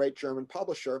 the great German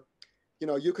publisher,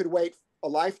 you could wait a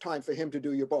lifetime for him to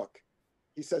do your book.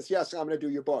 He says, yes, I'm going to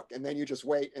do your book. And then you just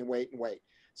wait and wait and wait.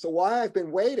 So why I've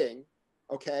been waiting,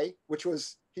 okay, which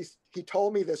was, he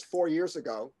told me this 4 years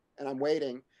ago, and I'm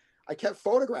waiting, I kept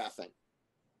photographing.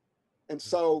 And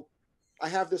so I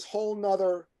have this whole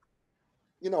nother,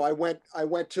 I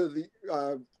went to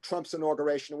the Trump's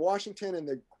inauguration in Washington and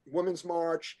the Women's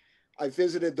March. I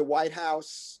visited the White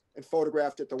House and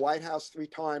photographed at the White House 3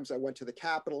 times. I went to the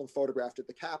Capitol and photographed at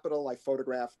the Capitol. I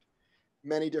photographed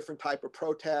many different type of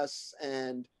protests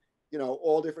and,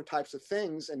 all different types of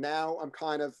things. And now I'm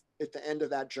kind of at the end of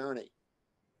that journey.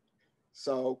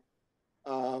 So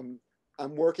I'm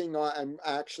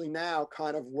actually now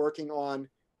kind of working on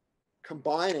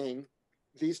combining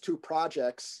these 2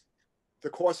 projects, the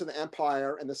Course of the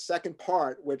Empire and the second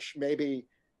part, which may be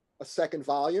a second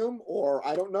volume, or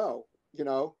I don't know,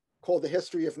 called The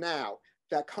History of Now,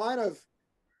 that kind of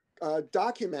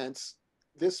documents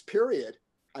this period.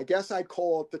 I guess I'd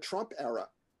call it the Trump era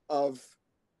of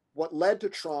what led to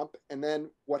Trump and then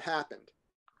what happened.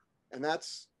 And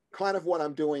that's kind of what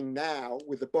I'm doing now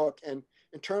with the book. And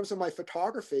in terms of my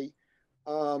photography,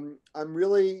 I'm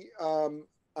really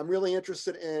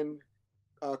interested in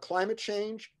climate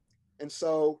change. And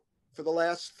so for the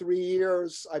last 3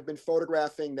 years, I've been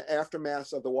photographing the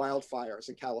aftermath of the wildfires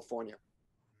in California.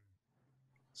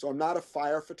 So I'm not a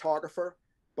fire photographer,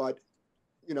 but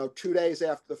 2 days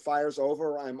after the fire's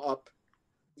over, I'm up,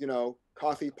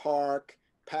 Coffee Park,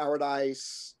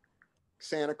 Paradise,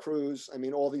 Santa Cruz. I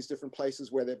mean, all these different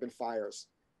places where there've been fires,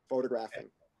 photographing.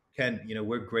 Ken,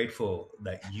 we're grateful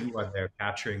that you are there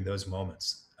capturing those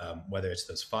moments, whether it's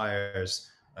those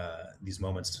fires, these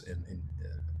moments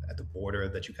at the border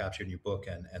that you captured in your book,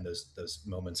 and those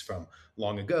moments from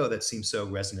long ago that seem so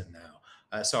resonant now.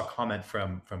 I saw a comment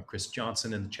from Chris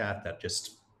Johnson in the chat that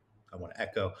I want to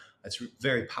echo. It's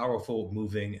very powerful,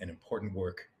 moving, and important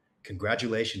work.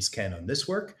 Congratulations, Ken, on this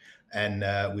work, and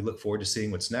we look forward to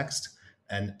seeing what's next.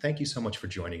 And thank you so much for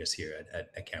joining us here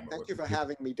at Camerawork. Thank you for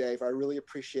having me, Dave. I really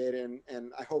appreciate it,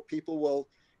 and I hope people will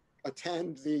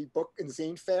attend the Book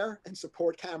Zine Fair and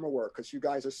support Camerawork, because you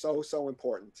guys are so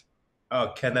important.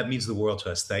 Oh, Ken, that means the world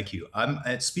to us. Thank you.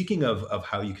 Speaking of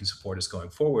how you can support us going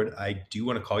forward, I do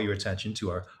want to call your attention to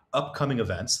our upcoming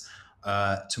events.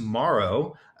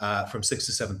 Tomorrow, from 6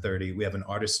 to 7:30, we have an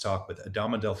artist talk with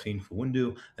Adama Delphine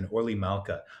Fawundu and Orly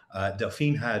Malka.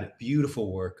 Delphine had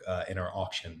beautiful work in our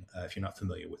auction, if you're not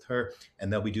familiar with her,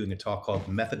 and they'll be doing a talk called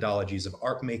Methodologies of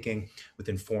Art Making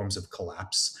Within Forms of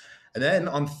Collapse. And then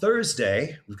on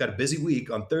Thursday, we've got a busy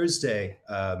week. On Thursday,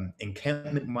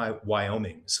 Encampment,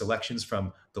 Wyoming, selections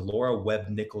from the Laura Webb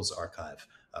Nichols Archive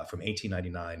from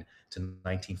 1899 to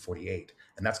 1948.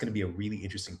 And that's going to be a really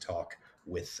interesting talk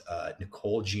with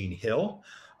Nicole Jean Hill.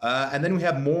 And then we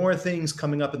have more things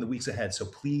coming up in the weeks ahead. So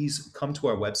please come to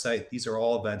our website. These are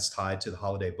all events tied to the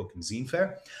Holiday Book and Zine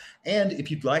Fair. And if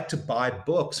you'd like to buy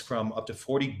books from up to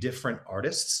 40 different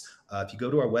artists, if you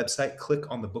go to our website, click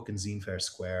on the Book and Zine Fair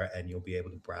square, and you'll be able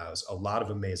to browse a lot of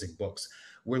amazing books.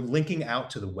 We're linking out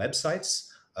to the websites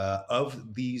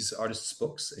of these artists'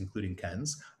 books, including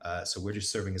Ken's. So we're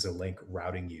just serving as a link,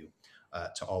 routing you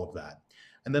to all of that.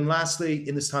 And then lastly,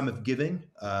 in this time of giving,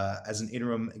 as an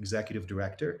interim executive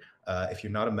director, if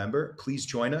you're not a member, please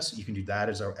join us. You can do that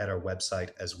at our website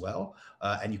as well.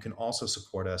 And you can also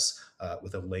support us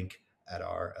with a link at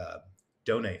our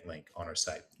donate link on our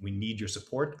site. We need your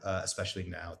support, especially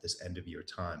now at this end of year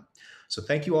time. So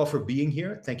thank you all for being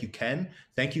here. Thank you, Ken.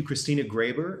 Thank you, Christina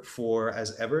Graber, for,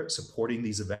 as ever, supporting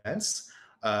these events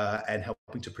and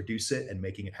helping to produce it and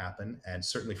making it happen, and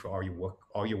certainly for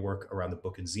all your work around the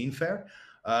Book and Zine Fair.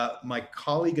 My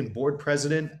colleague and board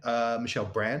president, Michelle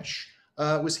Branch,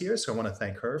 was here, so I want to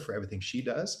thank her for everything she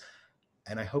does.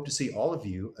 And I hope to see all of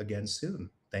you again soon.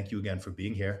 Thank you again for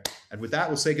being here. And with that,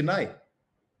 we'll say goodnight.